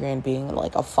Dimitrian being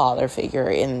like a father figure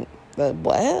in the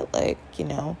what? Like,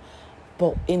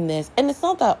 but in this, and it's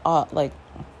not that like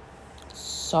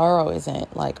Sorrow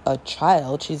isn't like a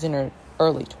child, she's in her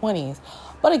early 20s,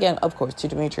 but again, of course, to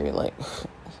Dimitri, like,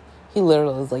 he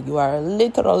literally is like, you are a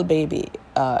literal baby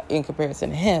in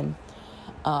comparison to him.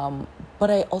 But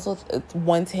I also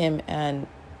want him, and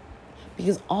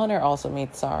because Honor also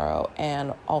meets Sorrow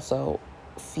and also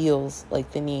feels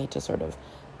like the need to sort of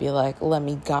be like, let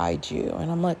me guide you.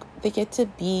 And I'm like, they get to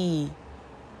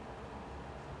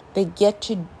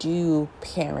do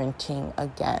parenting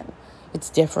again. It's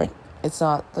different. It's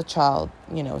not the child,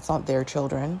 it's not their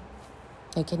children.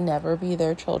 It can never be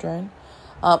their children.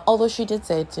 Although she did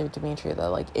say to Dimitri that,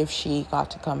 like, if she got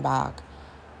to come back,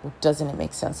 doesn't it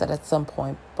make sense that at some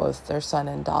point both their son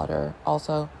and daughter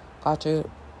also got to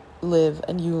live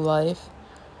a new life?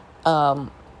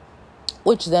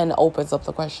 Which then opens up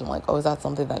the question, like, oh, is that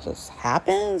something that just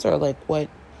happens? Or, like,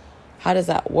 how does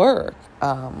that work?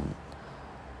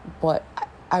 But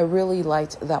I really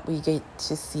liked that we get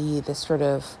to see this sort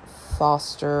of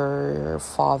foster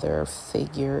father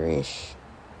figure-ish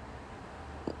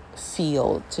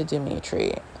feel to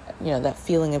Dimitri. That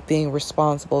feeling of being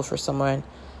responsible for someone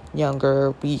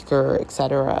younger, weaker,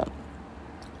 etc.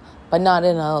 But not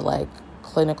in a, like,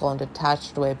 clinical and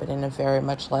detached way, but in a very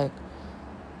much like,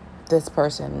 this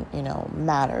person,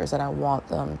 matters, and I want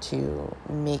them to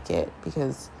make it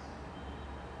because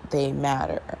they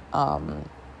matter.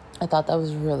 I thought that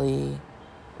was really,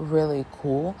 really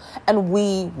cool. And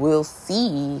we will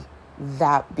see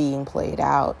that being played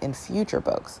out in future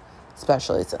books,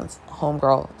 especially since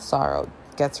Homegirl Sorrow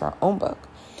gets her own book.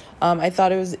 I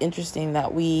thought it was interesting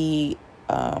that we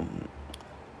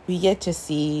get to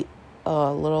see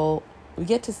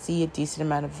a decent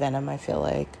amount of Venom, I feel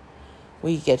like.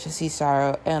 We get to see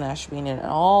Sorrow and Ashwini, and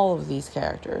all of these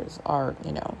characters are,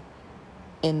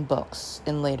 in books,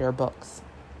 in later books.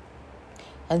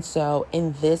 And so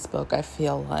in this book, I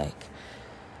feel like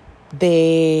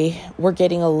we're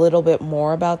getting a little bit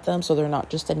more about them, so they're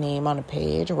not just a name on a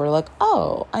page. We're like,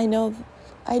 oh, I know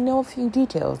a few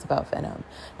details about Venom.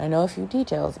 I know a few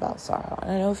details about Sorrow. And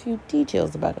I know a few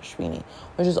details about Ashwini,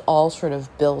 which is all sort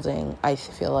of building, I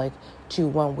feel like, to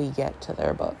when we get to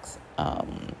their books.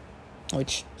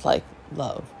 Which, like,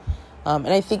 love. And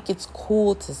I think it's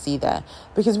cool to see that,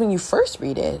 because when you first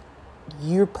read it,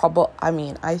 you're probably, I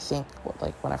mean, I think,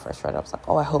 like, when I first read it, I was like,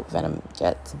 oh, I hope Venom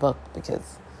gets a book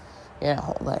because,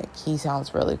 like, he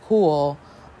sounds really cool.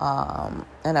 And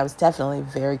I was definitely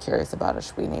very curious about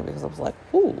Ashwini because I was like,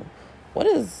 ooh,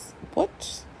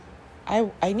 what,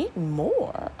 I need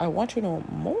more. I want to know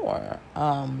more.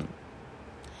 And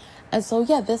so,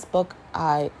 yeah, this book,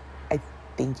 I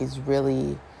think is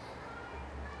really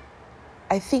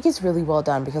well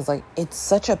done because, like, it's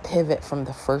such a pivot from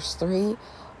the first three,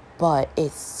 but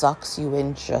it sucks you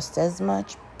in just as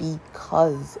much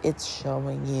because it's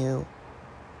showing you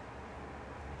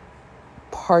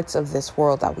parts of this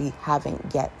world that we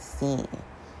haven't yet seen.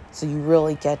 So you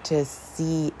really get to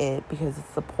see it because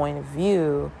it's the point of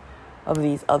view of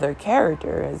these other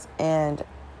characters. And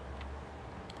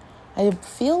I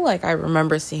feel like I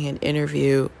remember seeing an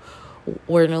interview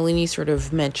where Nalini sort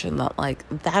of mentioned that, like,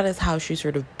 that is how she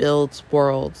sort of builds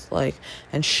worlds, like,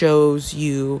 and shows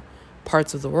you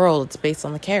parts of the world. It's based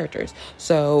on the characters.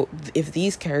 So if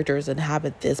these characters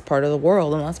inhabit this part of the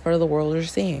world, and that's part of the world you're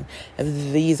seeing. If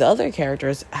these other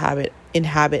characters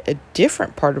inhabit a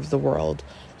different part of the world,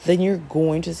 then you're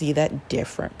going to see that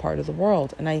different part of the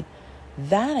world. And I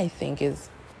think is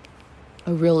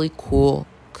a really cool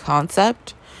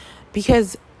concept,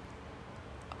 because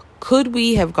could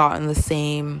we have gotten the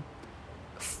same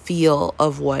feel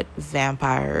of what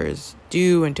vampires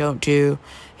do and don't do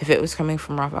if it was coming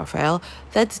from Raphael?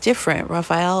 That's different.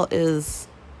 Raphael is,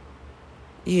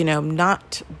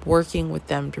 not working with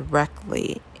them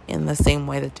directly in the same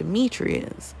way that Dimitri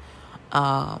is.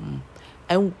 And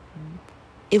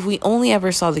if we only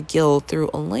ever saw the guild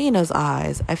through Elena's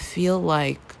eyes, I feel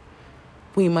like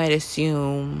we might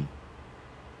assume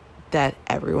that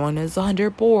everyone is a hunter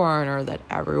born, or that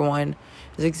everyone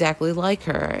is exactly like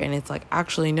her. And it's like,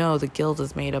 actually, no, the guild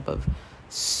is made up of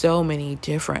so many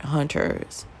different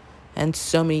hunters and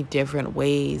so many different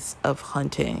ways of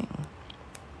hunting.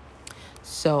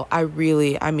 So I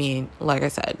mean, like I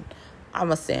said, I'm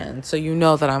a stan, so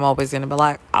that I'm always going to be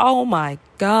like, oh my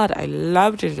God, I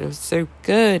loved it. It was so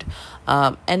good.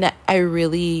 And I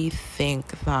really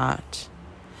think that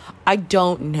I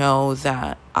don't know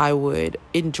that I would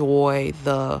enjoy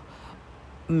the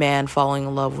man falling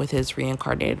in love with his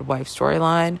reincarnated wife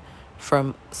storyline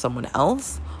from someone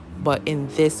else. But in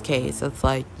this case, it's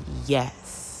like,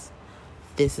 yes,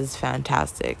 this is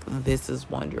fantastic. This is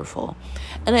wonderful.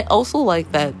 And I also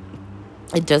like that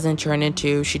it doesn't turn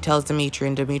into, she tells Dimitri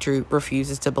and Dimitri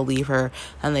refuses to believe her,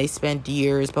 and they spend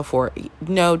years before.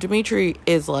 No, Dimitri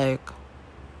is like,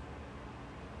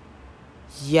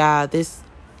 yeah,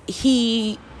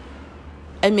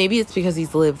 and maybe it's because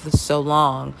he's lived so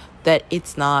long that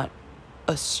it's not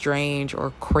a strange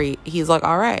or crazy. He's like,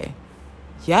 all right,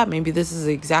 yeah, maybe this is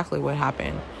exactly what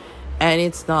happened. And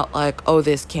it's not like, oh,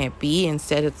 this can't be.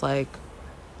 Instead, it's like,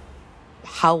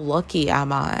 how lucky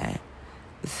am I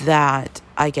that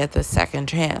I get the second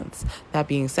chance? That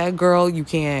being said, girl, you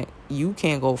can't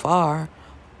go far.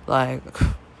 Like,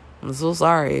 I'm so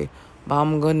sorry, but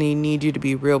I'm gonna need you to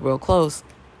be real, real close.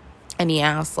 And he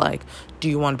asks, like, do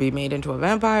you want to be made into a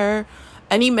vampire?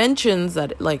 And he mentions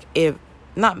that, like,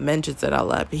 not mentions it out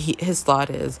loud, but his thought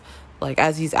is, like,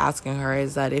 as he's asking her,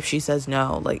 is that if she says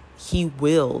no, like, he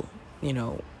will,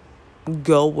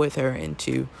 go with her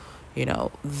into,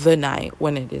 the night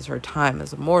when it is her time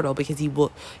as a mortal, because he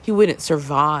wouldn't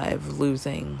survive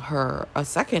losing her a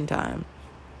second time.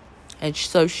 And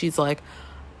so she's like,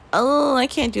 oh, I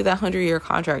can't do that 100-year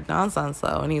contract nonsense,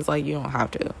 though. And he's like, you don't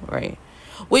have to, right?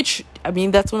 Which, I mean,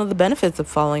 that's one of the benefits of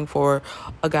falling for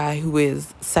a guy who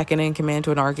is second in command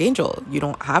to an archangel. You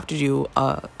don't have to do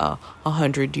a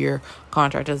 100-year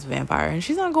contract as a vampire. And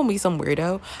she's not going to be some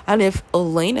weirdo. And if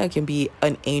Elena can be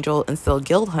an angel and still a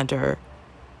guild hunter,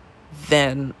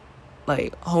 then,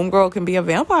 like, homegirl can be a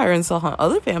vampire and still hunt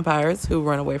other vampires who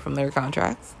run away from their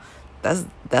contracts.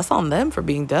 That's on them for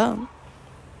being dumb.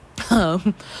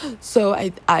 So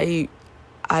I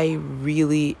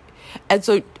really... And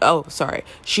so,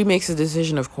 she makes a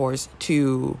decision, of course,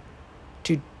 to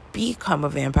become a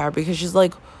vampire because she's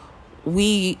like,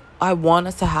 I want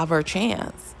us to have our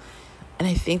chance. And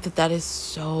I think that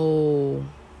is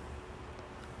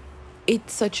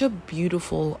it's such a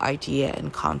beautiful idea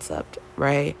and concept,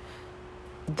 right?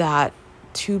 That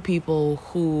two people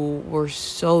who were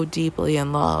so deeply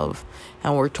in love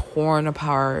and were torn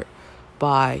apart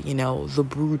by, the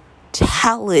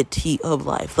brutality of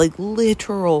life, like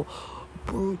literal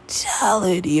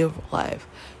brutality of life,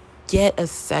 get a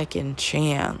second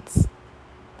chance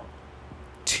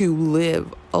to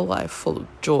live a life full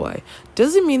of joy.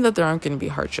 Doesn't mean that there aren't going to be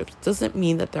hardships. Doesn't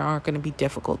mean that there aren't going to be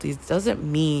difficulties. Doesn't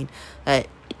mean that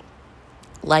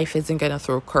life isn't going to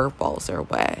throw curveballs their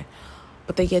way.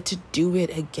 but they get to do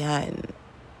it again.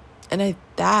 And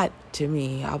that, to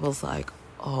me, I was like,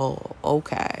 oh,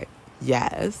 okay,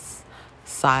 yes.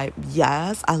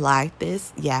 Yes, I like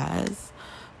this, yes.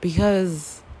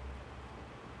 Because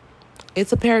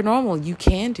it's a paranormal. You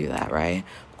can do that, right?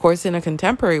 Of course, in a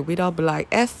contemporary, we'd all be like,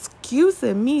 excuse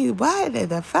me, why did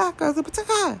the fuck? What?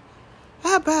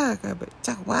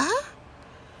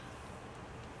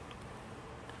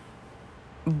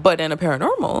 But in a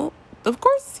paranormal, of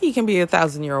course, he can be a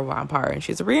 1,000-year-old vampire and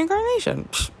she's a reincarnation.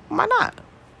 Why not?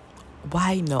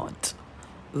 Why not?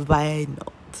 But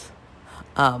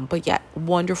yeah,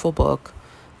 wonderful book.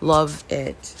 Love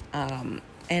it. And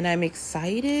I'm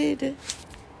excited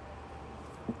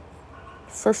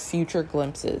for future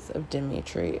glimpses of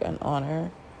Dimitri and Honor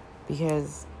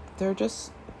because they're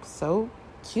just so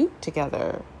cute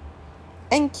together.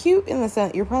 And cute in the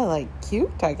sense, you're probably like,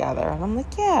 cute together? And I'm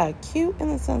like, yeah, cute in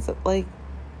the sense that, like,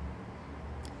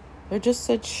 they're just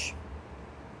such,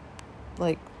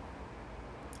 like,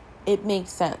 it makes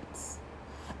sense.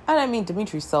 And I mean,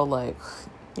 Dimitri's so, like,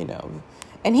 you know,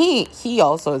 and he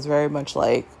also is very much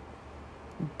like,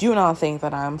 do not think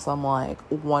that I'm some, like,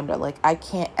 wonder, like, I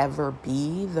can't ever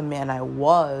be the man I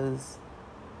was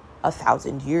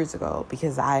 1,000 years ago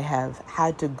because I have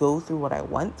had to go through what I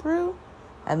went through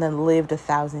and then lived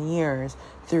 1,000 years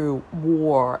through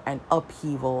war and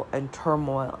upheaval and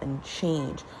turmoil and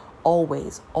change.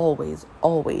 Always, always,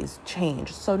 always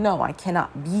change. So no, I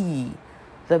cannot be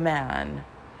the man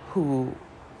who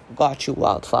got you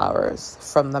wildflowers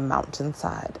from the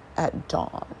mountainside at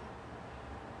dawn.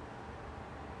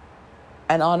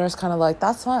 And Honor's kind of like,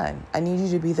 that's fine. I need you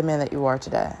to be the man that you are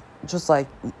today. Just like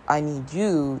I need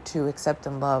you to accept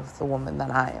and love the woman that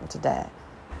I am today.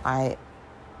 I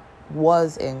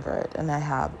was Ingrid, and I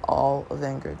have all of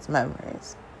Ingrid's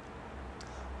memories.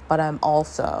 But I'm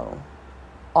also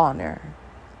Honor,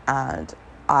 and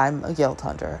I'm a guilt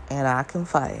hunter, and I can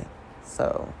fight.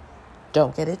 So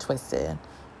don't get it twisted.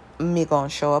 Me gonna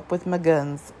show up with my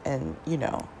guns, and, you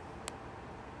know,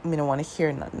 me don't want to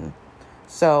hear nothing.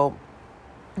 So,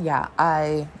 yeah,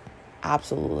 I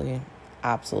absolutely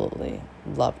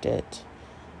loved it.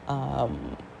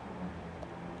 And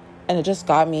it just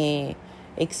got me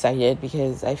excited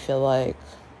because I feel like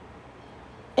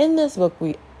in this book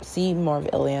we see more of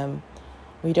Ilium.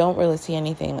 We don't really see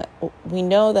anything. We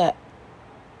know that,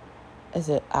 is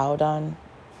it Aodan?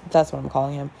 That's what I'm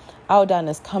calling him. Aodan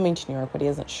is coming to New York, but he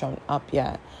hasn't shown up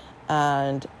yet.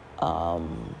 And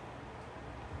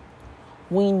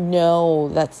we know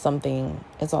that something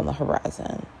is on the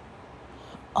horizon.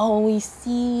 Oh, we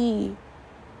see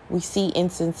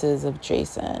instances of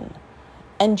Jason.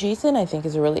 And Jason, I think,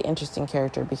 is a really interesting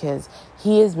character because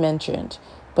he is mentioned,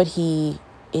 but he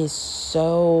is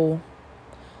so,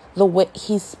 the way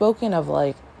he's spoken of,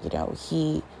 like, you know,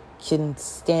 he can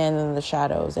stand in the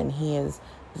shadows and he is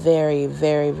very,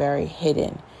 very, very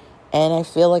hidden. And I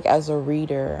feel like as a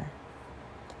reader,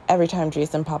 every time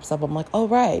Jason pops up, I'm like, oh,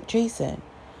 right, Jason.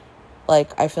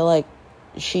 Like, I feel like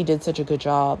she did such a good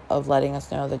job of letting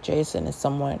us know that Jason is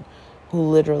someone who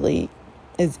literally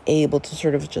is able to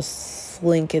sort of just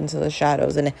slink into the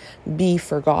shadows and be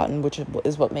forgotten, which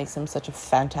is what makes him such a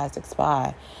fantastic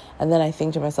spy. And then I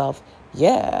think to myself,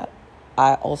 yeah,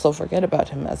 I also forget about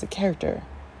him as a character.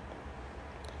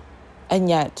 And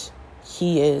yet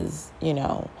he is, you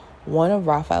know, one of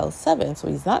Raphael's 7. So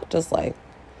he's not just like,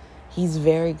 he's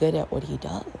very good at what he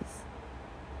does.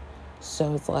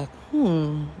 So it's like,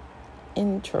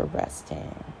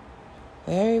 interesting.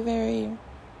 Very, very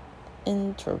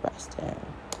interesting.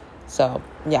 So,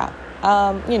 yeah.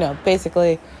 You know,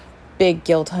 basically, big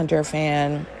Guild Hunter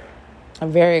fan.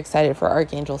 I'm very excited for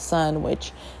Archangel Sun,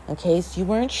 which, in case you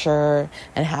weren't sure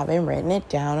and haven't written it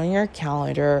down on your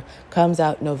calendar, comes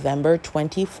out November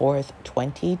 24th,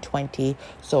 2020.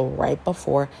 So right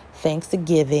before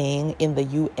Thanksgiving in the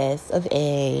US of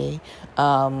A.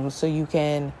 So you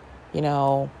can, you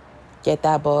know, get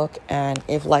that book. And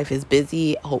if life is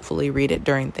busy, hopefully read it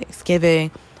during Thanksgiving.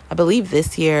 I believe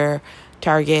this year,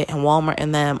 Target and Walmart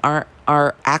and them are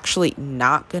actually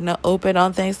not going to open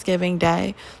on Thanksgiving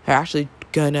Day. They're actually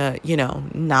going to, you know,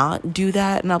 not do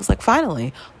that. And I was like,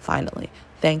 finally,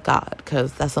 thank God,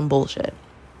 because that's some bullshit.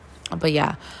 But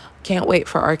yeah, can't wait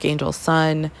for Archangel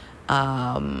Sun.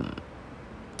 And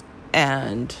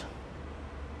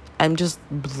I'm just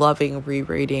loving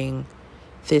rereading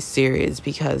this series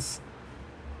because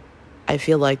I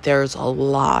feel like there's a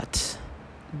lot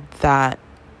that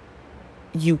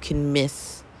you can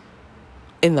miss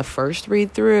in the first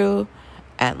read through,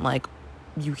 and like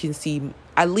you can see,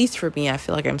 at least for me, I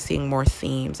feel like I'm seeing more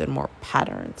themes and more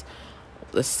patterns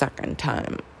the second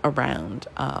time around.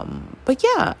 But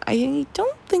yeah, I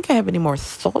don't think I have any more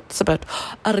thoughts about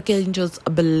Archangel's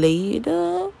Blade.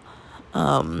 Like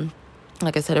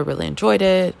I said, I really enjoyed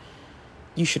it.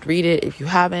 You should read it if you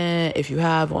haven't. If you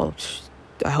have, well,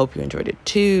 I hope you enjoyed it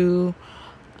too.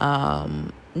 Yeah,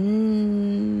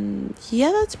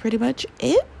 that's pretty much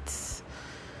it.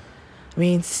 I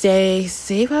mean, stay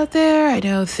safe out there. I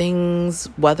know things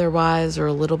weather-wise are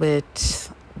a little bit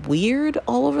weird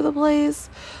all over the place.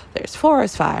 There's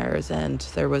forest fires, and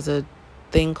there was a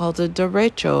thing called a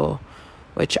derecho,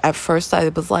 which at first I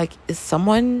was like, is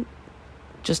someone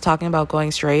just talking about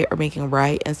going straight or making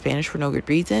right in Spanish for no good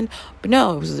reason? But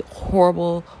no, it was a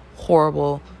horrible,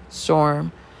 horrible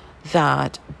storm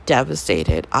that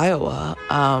devastated Iowa.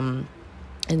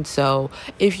 And so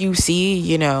if you see,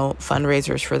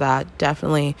 fundraisers for that,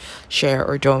 definitely share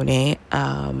or donate.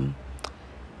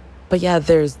 But yeah,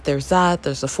 there's that.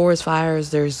 There's the forest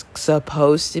fires. There's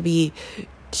supposed to be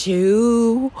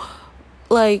 2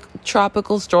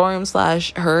 tropical storms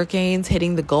 / hurricanes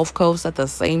hitting the Gulf Coast at the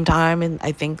same time. And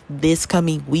I think this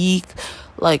coming week,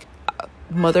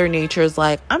 Mother Nature's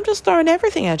I'm just throwing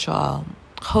everything at y'all.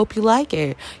 Hope you like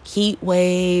it. Heat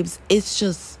waves. It's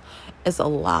a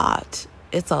lot.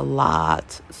 It's a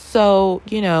lot. So,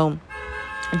 do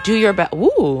your best.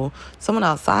 Ooh, someone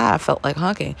outside felt like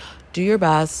honking. Do your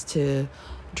best to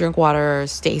drink water,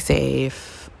 stay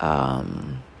safe,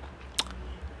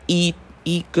 eat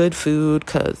good food,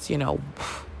 because,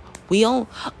 we don't,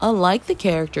 unlike the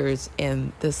characters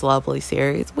in this lovely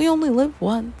series, we only live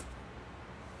once.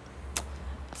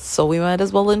 So we might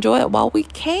as well enjoy it while we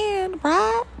can,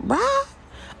 right?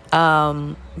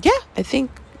 I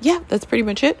think, that's pretty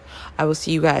much it. I will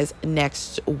see you guys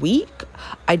next week.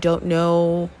 I don't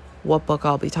know what book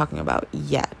I'll be talking about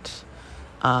yet.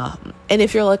 And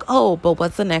if you're like, oh, but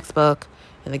what's the next book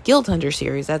in the Guild Hunter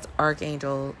series? That's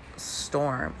Archangel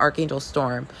Storm.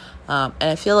 And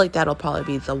I feel like that'll probably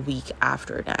be the week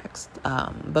after next.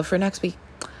 But for next week,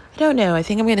 I don't know. I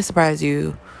think I'm going to surprise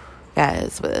you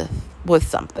guys with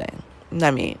something.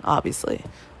 I mean, obviously,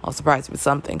 I'll surprise you with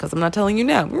something because I'm not telling you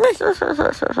now.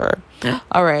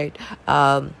 All right.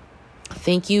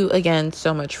 Thank you again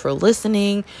so much for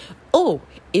listening. Oh,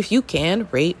 if you can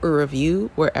rate or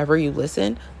review wherever you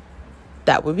listen,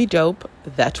 that would be dope.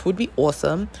 That would be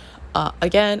awesome.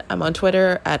 Again, I'm on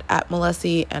Twitter at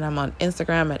Melessi, and I'm on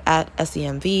Instagram at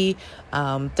SEMV.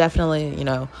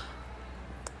 Definitely,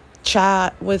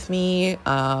 chat with me.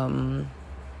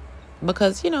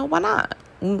 Because, why not?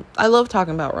 I love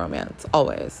talking about romance,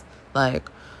 always.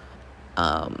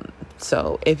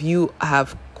 So if you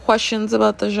have questions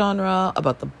about the genre,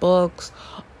 about the books,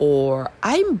 or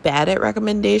I'm bad at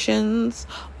recommendations,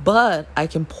 but I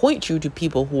can point you to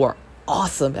people who are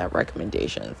awesome at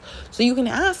recommendations. So you can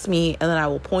ask me, and then I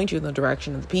will point you in the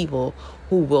direction of the people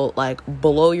who will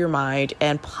blow your mind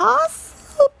and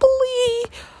possibly,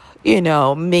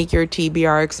 make your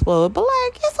TBR explode. But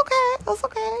it's okay.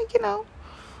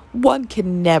 One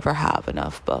can never have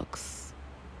enough books.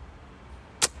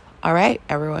 All right,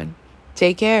 everyone.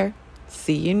 Take care.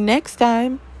 See you next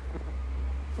time.